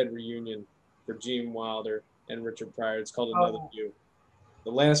reunion for Gene Wilder and Richard Pryor. It's called Another View.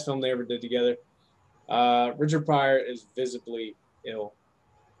 The last film they ever did together. Richard Pryor is visibly ill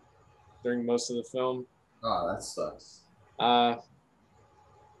during most of the film. Oh, that sucks. I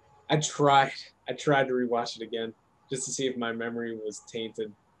tried to rewatch it again just to see if my memory was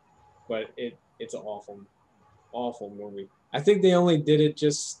tainted, but it's an awful movie. I think they only did it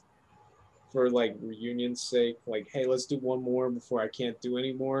just for like reunion's sake. Like, hey, let's do one more before I can't do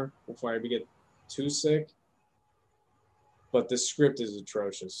any more, before I get too sick. But the script is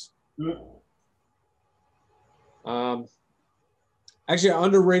atrocious. Actually, an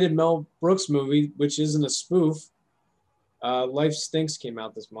underrated Mel Brooks movie, which isn't a spoof, Life Stinks, came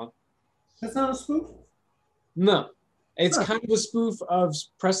out this month. That's not a spoof? No. It's kind of a spoof of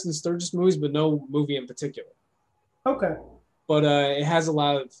Preston Sturges movies, but no movie in particular. Okay. But it has a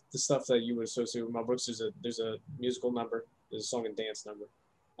lot of the stuff that you would associate with Mel Brooks. There's a musical number. There's a song and dance number.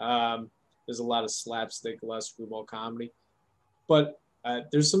 There's a lot of slapstick, a lot of screwball comedy. But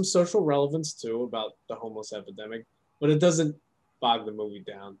there's some social relevance, too, about the homeless epidemic. But it doesn't bog the movie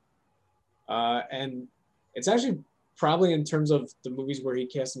down. And it's actually probably in terms of the movies where he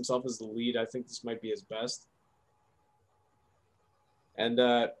cast himself as the lead, I think this might be his best. And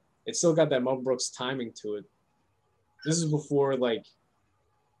it still got that Mel Brooks timing to it. This is before, like,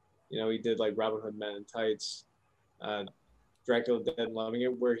 he did, like, Robin Hood Men in Tights, Dracula Dead and Loving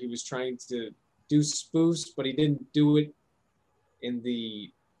It, where he was trying to do spoofs, but he didn't do it in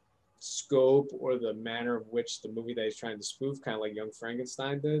the scope or the manner of which the movie that he's trying to spoof, kind of like Young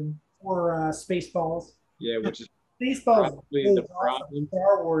Frankenstein did. Or Spaceballs. Yeah, which is Spaceballs probably the problem.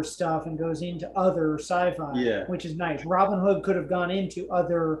 Star Wars stuff and goes into other sci-fi, which is nice. Robin Hood could have gone into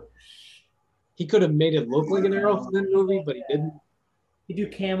other... He could have made it look like an Errol Flynn movie, but he didn't. You do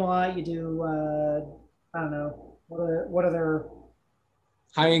Camelot, you do, I don't know, what other...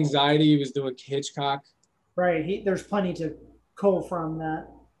 High Anxiety, he was doing Hitchcock. Right, there's plenty to cull from that.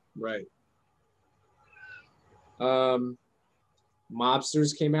 Right.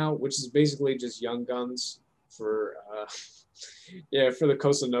 Mobsters came out, which is basically just Young Guns for the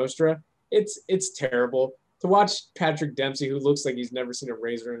Cosa Nostra. It's terrible. To watch Patrick Dempsey, who looks like he's never seen a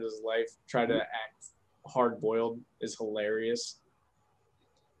razor in his life, try to act hard-boiled is hilarious.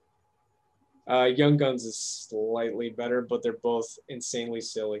 Young Guns is slightly better, but they're both insanely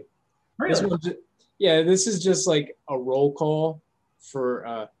silly. Really? This is just like a roll call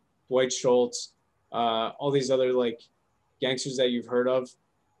for Dwight Schultz, all these other like gangsters that you've heard of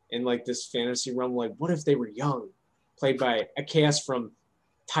in like this fantasy realm. Like, what if they were young? Played by a cast from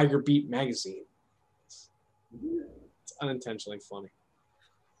Tiger Beat magazine. It's unintentionally funny.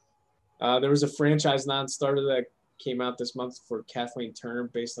 There was a franchise non-starter that came out this month for Kathleen Turner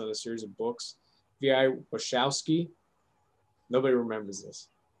based on a series of books. V.I. Wachowski. Nobody remembers this.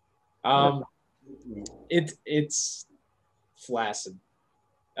 It's flaccid.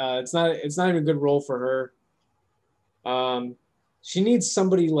 It's not even a good role for her. She needs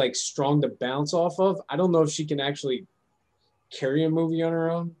somebody like strong to bounce off of. I don't know if she can actually carry a movie on her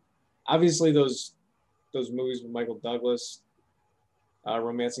own. Obviously, those movies with Michael Douglas,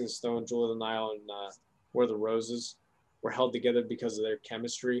 Romancing the Stone, Jewel of the Nile, and War of the Roses were held together because of their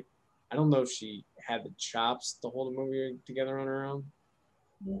chemistry. I don't know if she had the chops to hold a movie together on her own.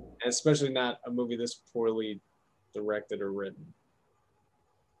 And especially not a movie this poorly directed or written.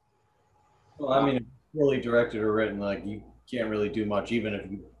 Well, I mean, really directed or written, like you can't really do much, even if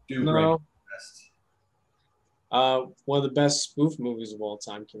you do No. rank best. One of the best spoof movies of all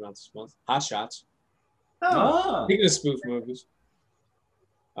time came out this month. Hot Shots. Oh, Speaking of spoof movies,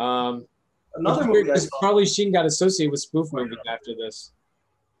 Another movie I saw. Charlie Sheen got associated with spoof movies after this,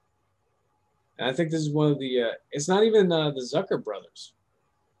 and I think this is one of the. It's not even the Zucker brothers.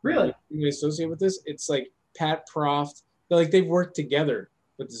 really? They associate with this. It's like Pat Proft. They've worked together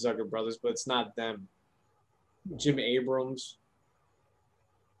with the Zucker brothers, but it's not them. Jim Abrams.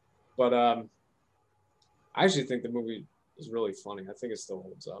 But I actually think the movie is really funny. I think it still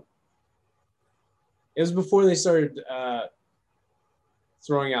holds up. It was before they started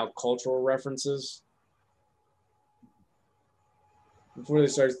throwing out cultural references. Before they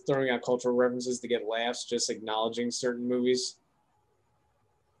started throwing out cultural references to get laughs, just acknowledging certain movies.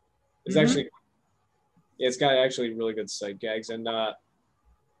 It's actually, it's got actually really good sight gags. And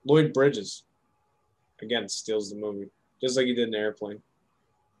Lloyd Bridges, again, steals the movie, just like he did in Airplane.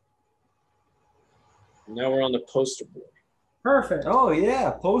 Now we're on the poster board. Perfect. Oh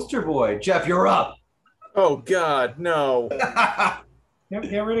yeah, poster boy. Jeff, you're up. Oh God, no. Yep,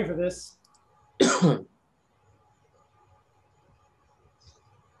 get ready for this.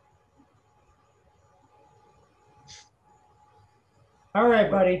 All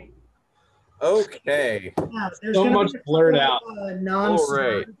right, buddy. Okay. Yeah, there's So gonna much be a blurred couple out. of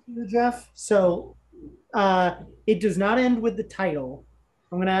non-spoilers here, Jeff. So it does not end with the title.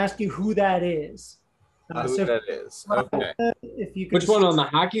 I'm going to ask you who that is. Who that is. Okay. If you could Which one, on the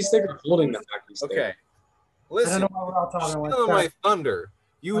hockey stick or holding the hockey stick? Okay. I Listen, don't know what we're all talking stealing about. my thunder.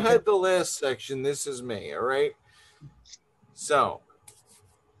 You had the last section. This is me. All right. So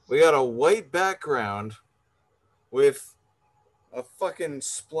we got a white background with a fucking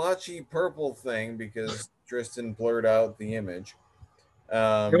splotchy purple thing because Tristan blurred out the image.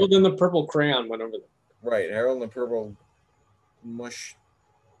 Harold and the Purple Crayon went over there. Right, Harold and the Purple Mush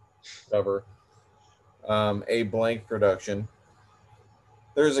cover. A blank production.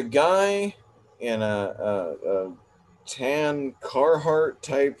 There's a guy in a tan Carhartt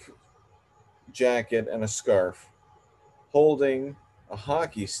type jacket and a scarf holding a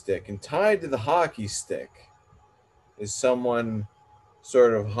hockey stick, and tied to the hockey stick is someone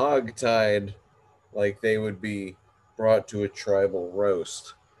sort of hog-tied like they would be brought to a tribal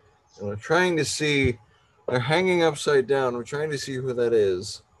roast. And we're trying to see, they're hanging upside down. We're trying to see who that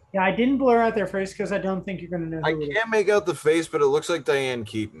is. Yeah, I didn't blur out their face because I don't think you're going to know I who it can't make out the face, but it looks like Diane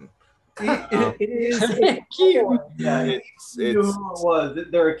Keaton. is. It is. Yeah, It's who it was.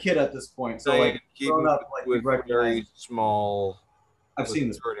 They're a kid at this point, so Diane like Keaton grown up, like with very small. I've seen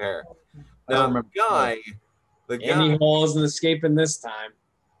this short hair. I don't Now remember. the guy. Andy Hall isn't escaping this time.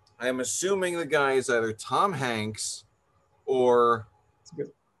 I'm assuming the guy is either Tom Hanks or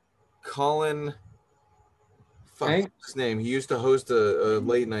Colin. What's his name? He used to host a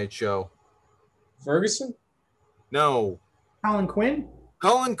late night show. Ferguson? No, Colin Quinn?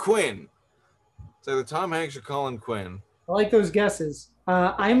 Colin Quinn. It's either Tom Hanks or Colin Quinn. I like those guesses.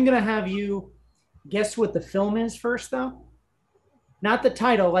 I'm going to have you guess what the film is first, though. Not the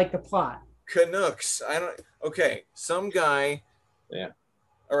title, like the plot. Canucks. Okay, some guy. Yeah.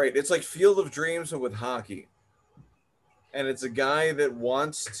 All right, it's like Field of Dreams but with hockey. And it's a guy that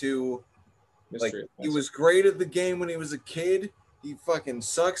wants to, he was great at the game when he was a kid. He fucking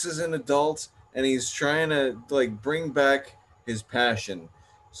sucks as an adult, and he's trying to bring back his passion.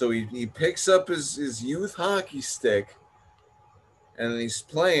 So he picks up his youth hockey stick, and he's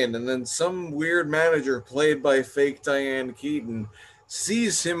playing, and then some weird manager played by fake Diane Keaton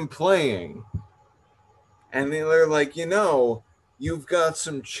sees him playing, and they're like, you've got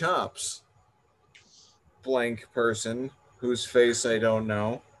some chops, blank person whose face I don't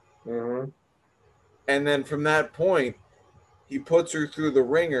know. Mm-hmm. And then from that point, he puts her through the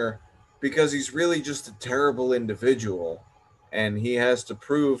ringer because he's really just a terrible individual, and he has to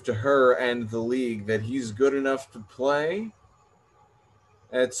prove to her and the league that he's good enough to play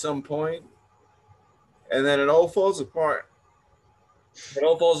at some point. And then it all falls apart. It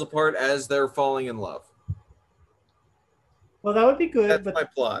all falls apart as they're falling in love. Well, that would be good. That's but my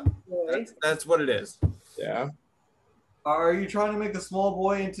plot. That's what it is. Yeah. Are you trying to make the small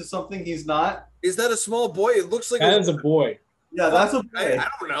boy into something he's not? Is that a small boy? It looks like That is a boy. Yeah, that's a boy. I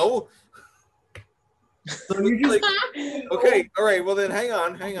don't know. So you just Okay, all right. Well, then hang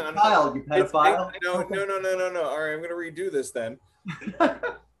on. child, you pedophile. No. All right, I'm going to redo this then.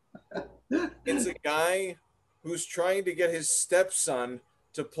 It's a guy who's trying to get his stepson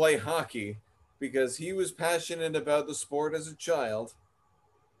to play hockey because he was passionate about the sport as a child,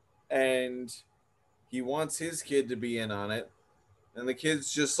 and he wants his kid to be in on it, and the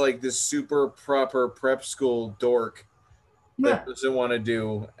kid's just like this super proper prep school dork that doesn't want to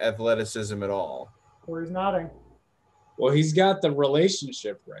do athleticism at all. Or he's nodding. Well, he's got the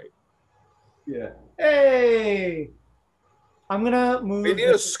relationship right. Yeah. Hey, I'm gonna move. We need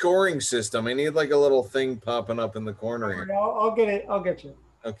a scoring system. I need like a little thing popping up in the corner here. I'll get it. I'll get you.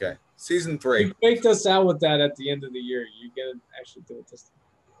 Okay, season 3. You faked us out with that at the end of the year. You get to actually do it this time.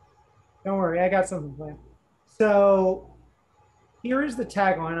 Don't worry, I got something planned. So here is the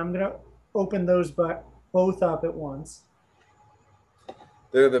tagline. I'm gonna open those both up at once.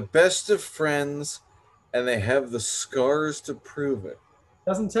 They're the best of friends, and they have the scars to prove it.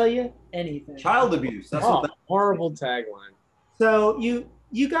 Doesn't tell you anything. Child abuse. That's horrible tagline. So you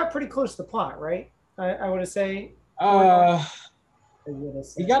got pretty close to the plot, right? I would say. You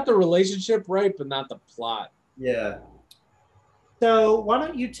got the relationship right, but not the plot. Yeah. So why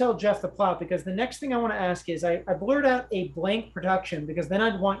don't you tell Jeff the plot? Because the next thing I want to ask is I blurred out a blank production because then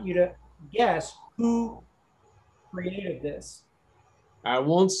I'd want you to guess who created this. I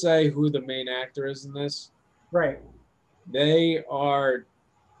won't say who the main actor is in this. Right. They are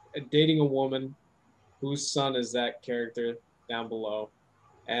dating a woman whose son is that character down below.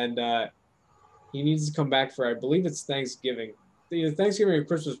 And he needs to come back for, I believe it's Thanksgiving. Either Thanksgiving or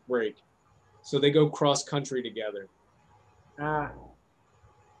Christmas break. So they go cross country together.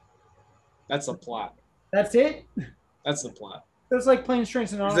 That's the plot. That's it? That's the plot. It's like Planes,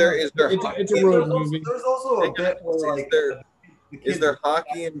 Trains, and Automobiles. It's a road movie. There's also a bit where like is there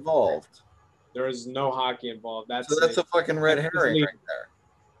hockey involved? There is no hockey involved. That's a fucking red herring right there.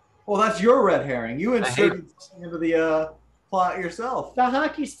 Well, that's your red herring. You inserted something into the plot yourself. The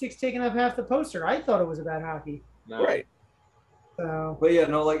hockey stick's taking up half the poster. I thought it was about hockey. No. Right. So. But yeah,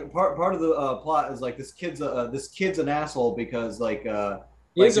 no, like part of the plot is like this kid's an asshole because like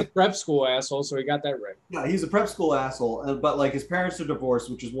he's a prep school asshole, so he got that right. Yeah, he's a prep school asshole, but like his parents are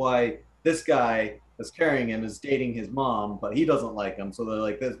divorced, which is why this guy that's carrying him is dating his mom, but he doesn't like him, so they're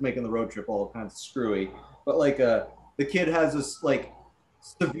like that's making the road trip all kinds of screwy. But like the kid has this like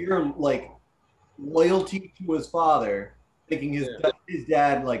severe like loyalty to his father, thinking his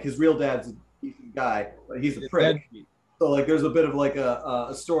dad like his real dad's a decent guy, but he's a prick. So like there's a bit of like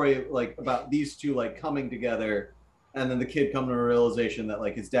a story like about these two like coming together, and then the kid coming to a realization that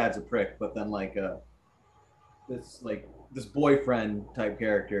like his dad's a prick, but then like this boyfriend type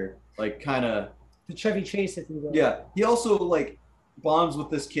character like kind of the Chevy Chase, if you will. Yeah, he also like bonds with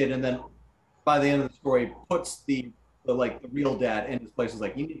this kid, and then by the end of the story puts the real dad in his place. Is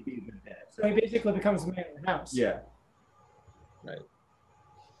like, you need to be a good dad. So he basically becomes the man in the house. Yeah. Right.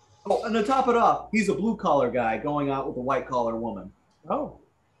 Oh, and to top it off, he's a blue collar guy going out with a white collar woman. Oh.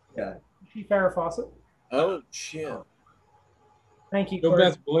 Yeah. Is she Farrah Fawcett? Oh shit. Thank you for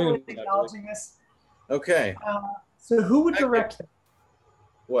acknowledging this. Okay. So who would direct it?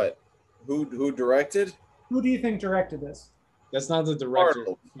 What? Who directed? Who do you think directed this? That's not the director.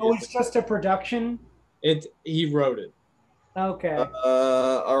 Oh, it's just a production? He wrote it. Okay.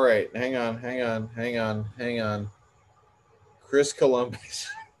 All right. Hang on. Chris Columbus.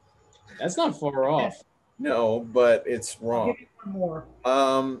 That's not far off. No, but it's wrong. I'll give you one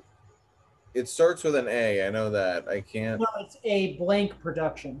more. It starts with an A. I know that. I can't. No, it's a blank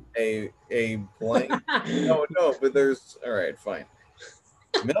production. A blank. No, but there's. All right, fine.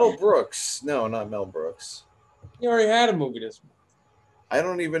 Mel Brooks. No, not Mel Brooks. You already had a movie this month. I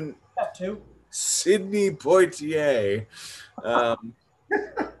don't even. That too. Sidney Poitier.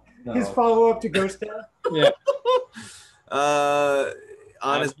 His follow-up to Ghost Town. Yeah.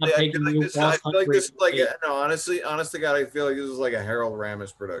 Honestly, I feel like this is like honestly, God, I feel like this is like a Harold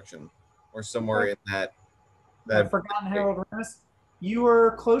Ramis production, or somewhere in that. I've forgotten Harold Ramis. You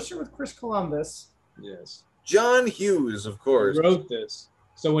were closer with Chris Columbus. Yes. John Hughes, of course, he wrote this.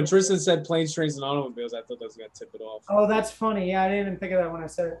 So when Tristan said Planes, Trains, and Automobiles, I thought that was gonna tip it off. Oh, that's funny. Yeah, I didn't even think of that when I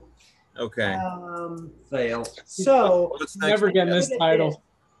said it. Okay. Fail. So never getting this title.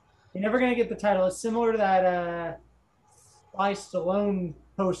 You're never gonna get the title. It's similar to that Sly Stallone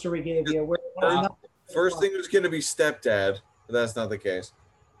poster we gave you. Where first thing was gonna be Stepdad, but that's not the case.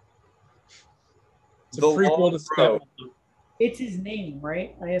 It's a prequel to Stepdad. It's his name,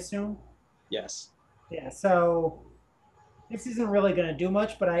 right? I assume. Yes. Yeah. So this isn't really gonna do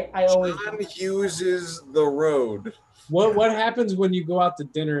much, but I always. John Hughes is The Road. What happens when you go out to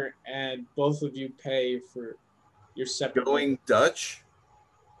dinner and both of you pay for your separate? Going Dutch.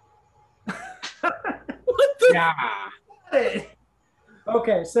 What the? Yeah.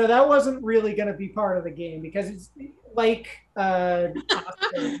 Okay, so that wasn't really going to be part of the game because it's like Oscar,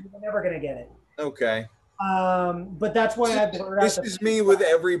 you're never going to get it. Okay. But that's why I blurred out. This is me with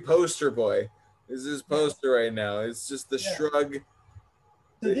every poster boy. is his poster right now. It's just the shrug.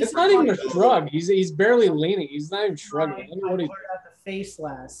 It's not even a shrug. He's barely leaning. He's not even shrugging. I blurred out the face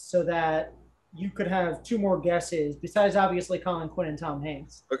last so that you could have two more guesses besides obviously Colin Quinn and Tom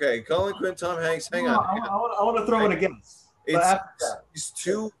Hanks. Okay, Colin Quinn, Tom Hanks. Hang on. I want to throw in a guess.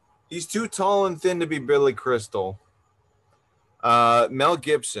 He's too tall and thin to be Billy Crystal. Mel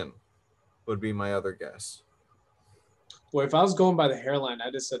Gibson would be my other guess. Boy, if I was going by the hairline, I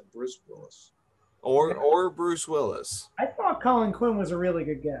just said Bruce Willis. Or Bruce Willis. I thought Colin Quinn was a really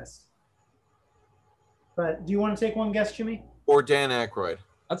good guess. But do you want to take one guess, Jimmy? Or Dan Aykroyd.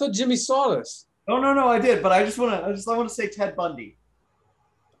 I thought Jimmy saw this. No, I did, but I want to say Ted Bundy.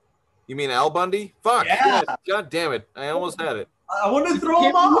 You mean Al Bundy? Fuck. Yeah. God damn it. I almost had it. I wanted to throw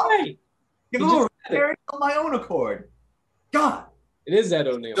him off. Right. Give him a carry on my own accord. God. It is Ed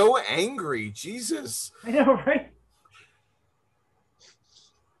O'Neill. So angry. Jesus. I know, right?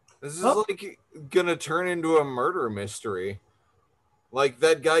 This is like gonna turn into a murder mystery. Like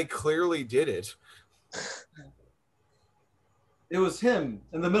that guy clearly did it. It was him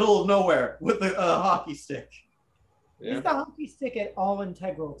in the middle of nowhere with the hockey stick. Yeah. Is the hockey stick at all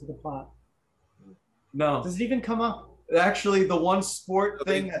integral to the plot? No. Does it even come up? Actually, the one sport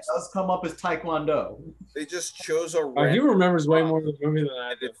thing that does come up is Taekwondo. They just chose a he remembers way more of the movie than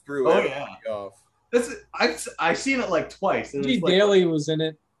I did. Off. I've seen it like twice. G. Daly was in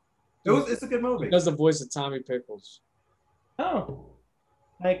it. It's a good movie. He does the voice of Tommy Pickles. Oh.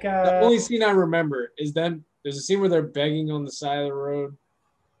 Like the only scene I remember is them. There's a scene where they're begging on the side of the road,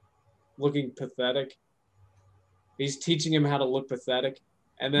 looking pathetic. He's teaching him how to look pathetic.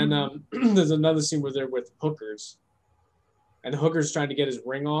 And then there's another scene where they're with hookers. And the hooker's trying to get his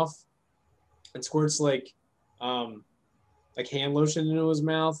ring off. And squirts like hand lotion into his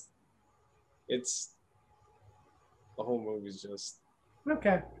mouth. It's the whole movie's just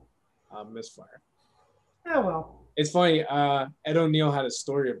okay. Misfire. Oh well. It's funny. Ed O'Neill had a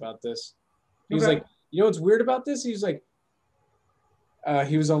story about this. He was like, you know what's weird about this? He was like,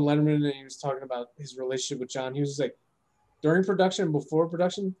 he was on Letterman and he was talking about his relationship with John Hughes. He's like, during production and before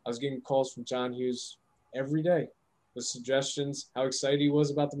production, I was getting calls from John Hughes every day with suggestions, how excited he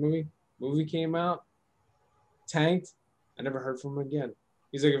was about the movie. Movie came out, tanked. I never heard from him again.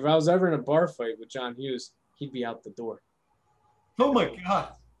 He's like, if I was ever in a bar fight with John Hughes, he'd be out the door. Oh my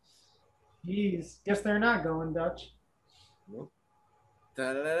God. Jeez. Guess they're not going Dutch. Nope.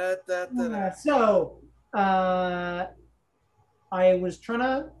 So, I was trying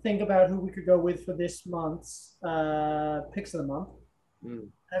to think about who we could go with for this month's picks of the month.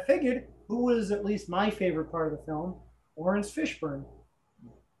 I figured who was at least my favorite part of the film, Lawrence Fishburne.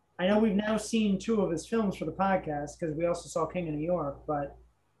 I know we've now seen two of his films for the podcast because we also saw King of New York, but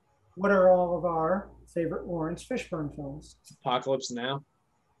what are all of our favorite Lawrence Fishburne films? Apocalypse Now.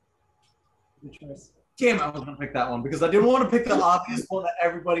 Good choice. Damn, I was going to pick that one because I didn't want to pick the obvious one that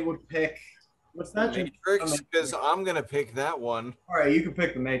everybody would pick. What's that? Matrix, because I'm going to pick that one. All right, you can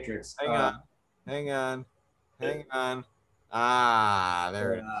pick The Matrix. Hang on. Ah,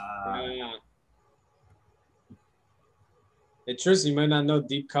 there it is. Hey, Tristan, you might not know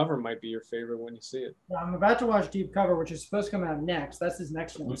Deep Cover might be your favorite when you see it. I'm about to watch Deep Cover, which is supposed to come out next. That's his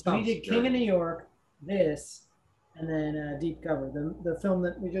next one. So he did King of New York, this, and then Deep Cover, the film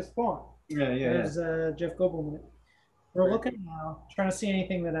that we just bought. Yeah. There's Jeff Goldblum in it. We're looking now, trying to see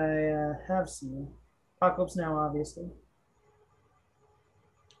anything that I have seen. Apocalypse Now, obviously.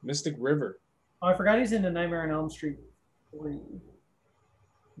 Mystic River. Oh, I forgot he's in The Nightmare on Elm Street 3.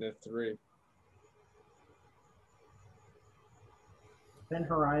 The 3. Event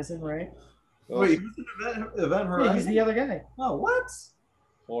Horizon, right? Wait, who's in Event Horizon? Yeah, he's the other guy. Oh, what?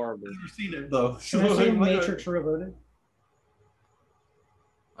 Horrible. I've never seen it, though. I've seen Matrix Reloaded.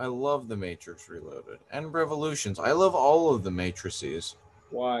 I love The Matrix Reloaded and Revolutions. I love all of the Matrices.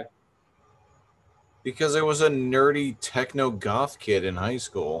 Why? Because I was a nerdy techno goth kid in high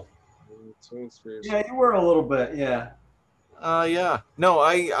school. Yeah, you were a little bit, yeah. Yeah. No,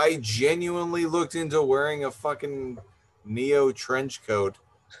 I genuinely looked into wearing a fucking Neo trench coat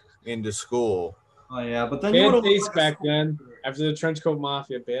into school. Oh, yeah, but then bad taste back then. After the trench coat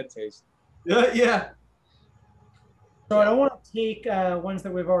mafia, bad taste. Yeah. So I don't want to take ones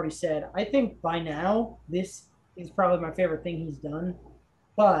that we've already said. I think by now, this is probably my favorite thing he's done.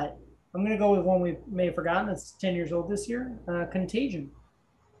 But I'm going to go with one we may have forgotten. It's 10 years old this year. Contagion.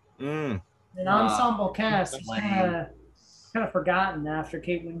 An ensemble cast. Kind of forgotten after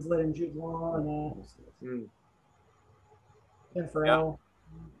Kate Winslet and Jude Law and Jennifer L.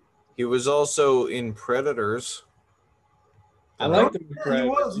 He was also in Predators. I like him in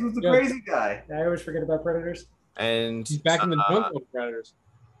Predators. He was the crazy guy. I always forget about Predators. And he's back in the jungle of Predators.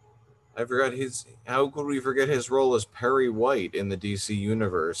 I forgot his. How could we forget his role as Perry White in the DC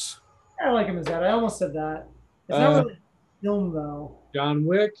universe? I like him as that. I almost said that. It's not really film though. John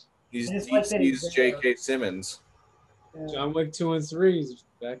Wick. He's DC's J.K. Simmons. Yeah. John Wick 2 and 3 is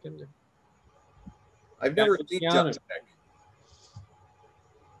back in there. I've never seen John Wick.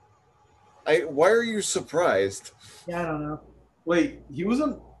 Why are you surprised? Yeah, I don't know. Wait, he was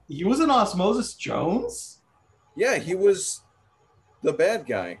in Osmosis Jones? Yeah, he was the bad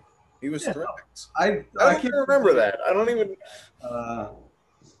guy. He was Thrax. I can't remember that. I don't even.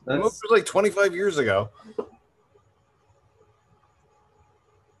 That was like 25 years ago.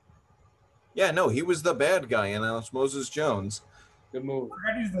 Yeah, no, he was the bad guy in Osmosis Jones. Good move.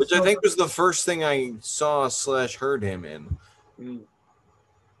 Which I think was the first thing I saw / heard him in.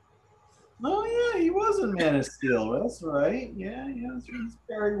 Oh yeah, he was in Man of Steel. That's right. Yeah, he's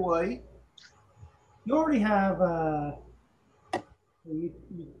Perry White. You already have. You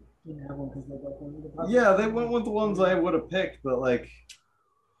didn't have one because they both went. Yeah, they went with the ones I would have picked, but like,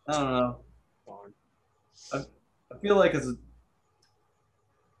 I don't know. I feel like it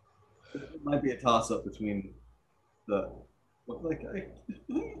might be a toss-up between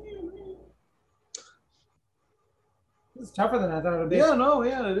It's tougher than I thought it would be. Yeah, no,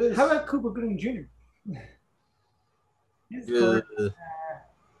 yeah, it is. How about Cooper Gooding Jr.?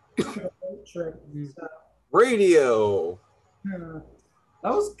 Radio.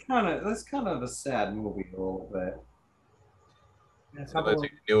 That's kind of a sad movie a little bit. Nothing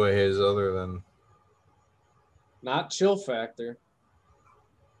new of his other than not Chill Factor.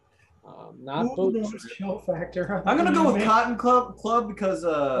 Not both. Chill Factor. I'm gonna go with Cotton Club because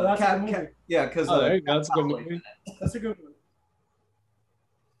that's there you go. That's a good movie. That's a good one.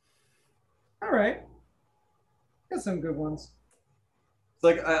 All right, got some good ones. It's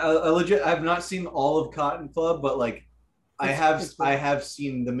like I legit I've not seen all of Cotton Club, but like I have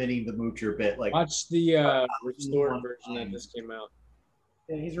seen the Minnie the Moocher bit. Like watch the restored version that just came out.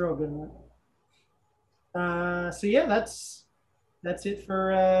 Yeah, he's real good in that. So yeah, that's it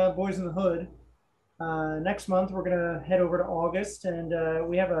for Boys in the Hood. Next month we're gonna head over to August, and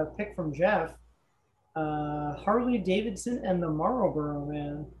we have a pick from Jeff. Harley Davidson and the Marlboro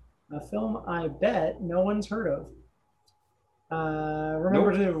Man, a film I bet no one's heard of.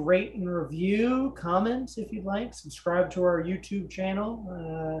 Remember to rate and review, comment if you'd like, subscribe to our YouTube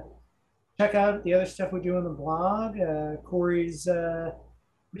channel. Check out the other stuff we do on the blog. Corey's, what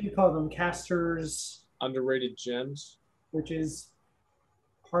do you call them? Casters. Underrated Gems. Which is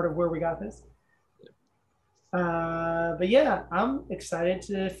part of where we got this. But yeah, I'm excited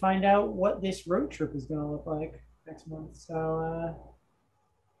to find out what this road trip is going to look like next month. So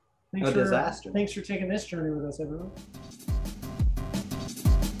thanks for taking this journey with us, everyone.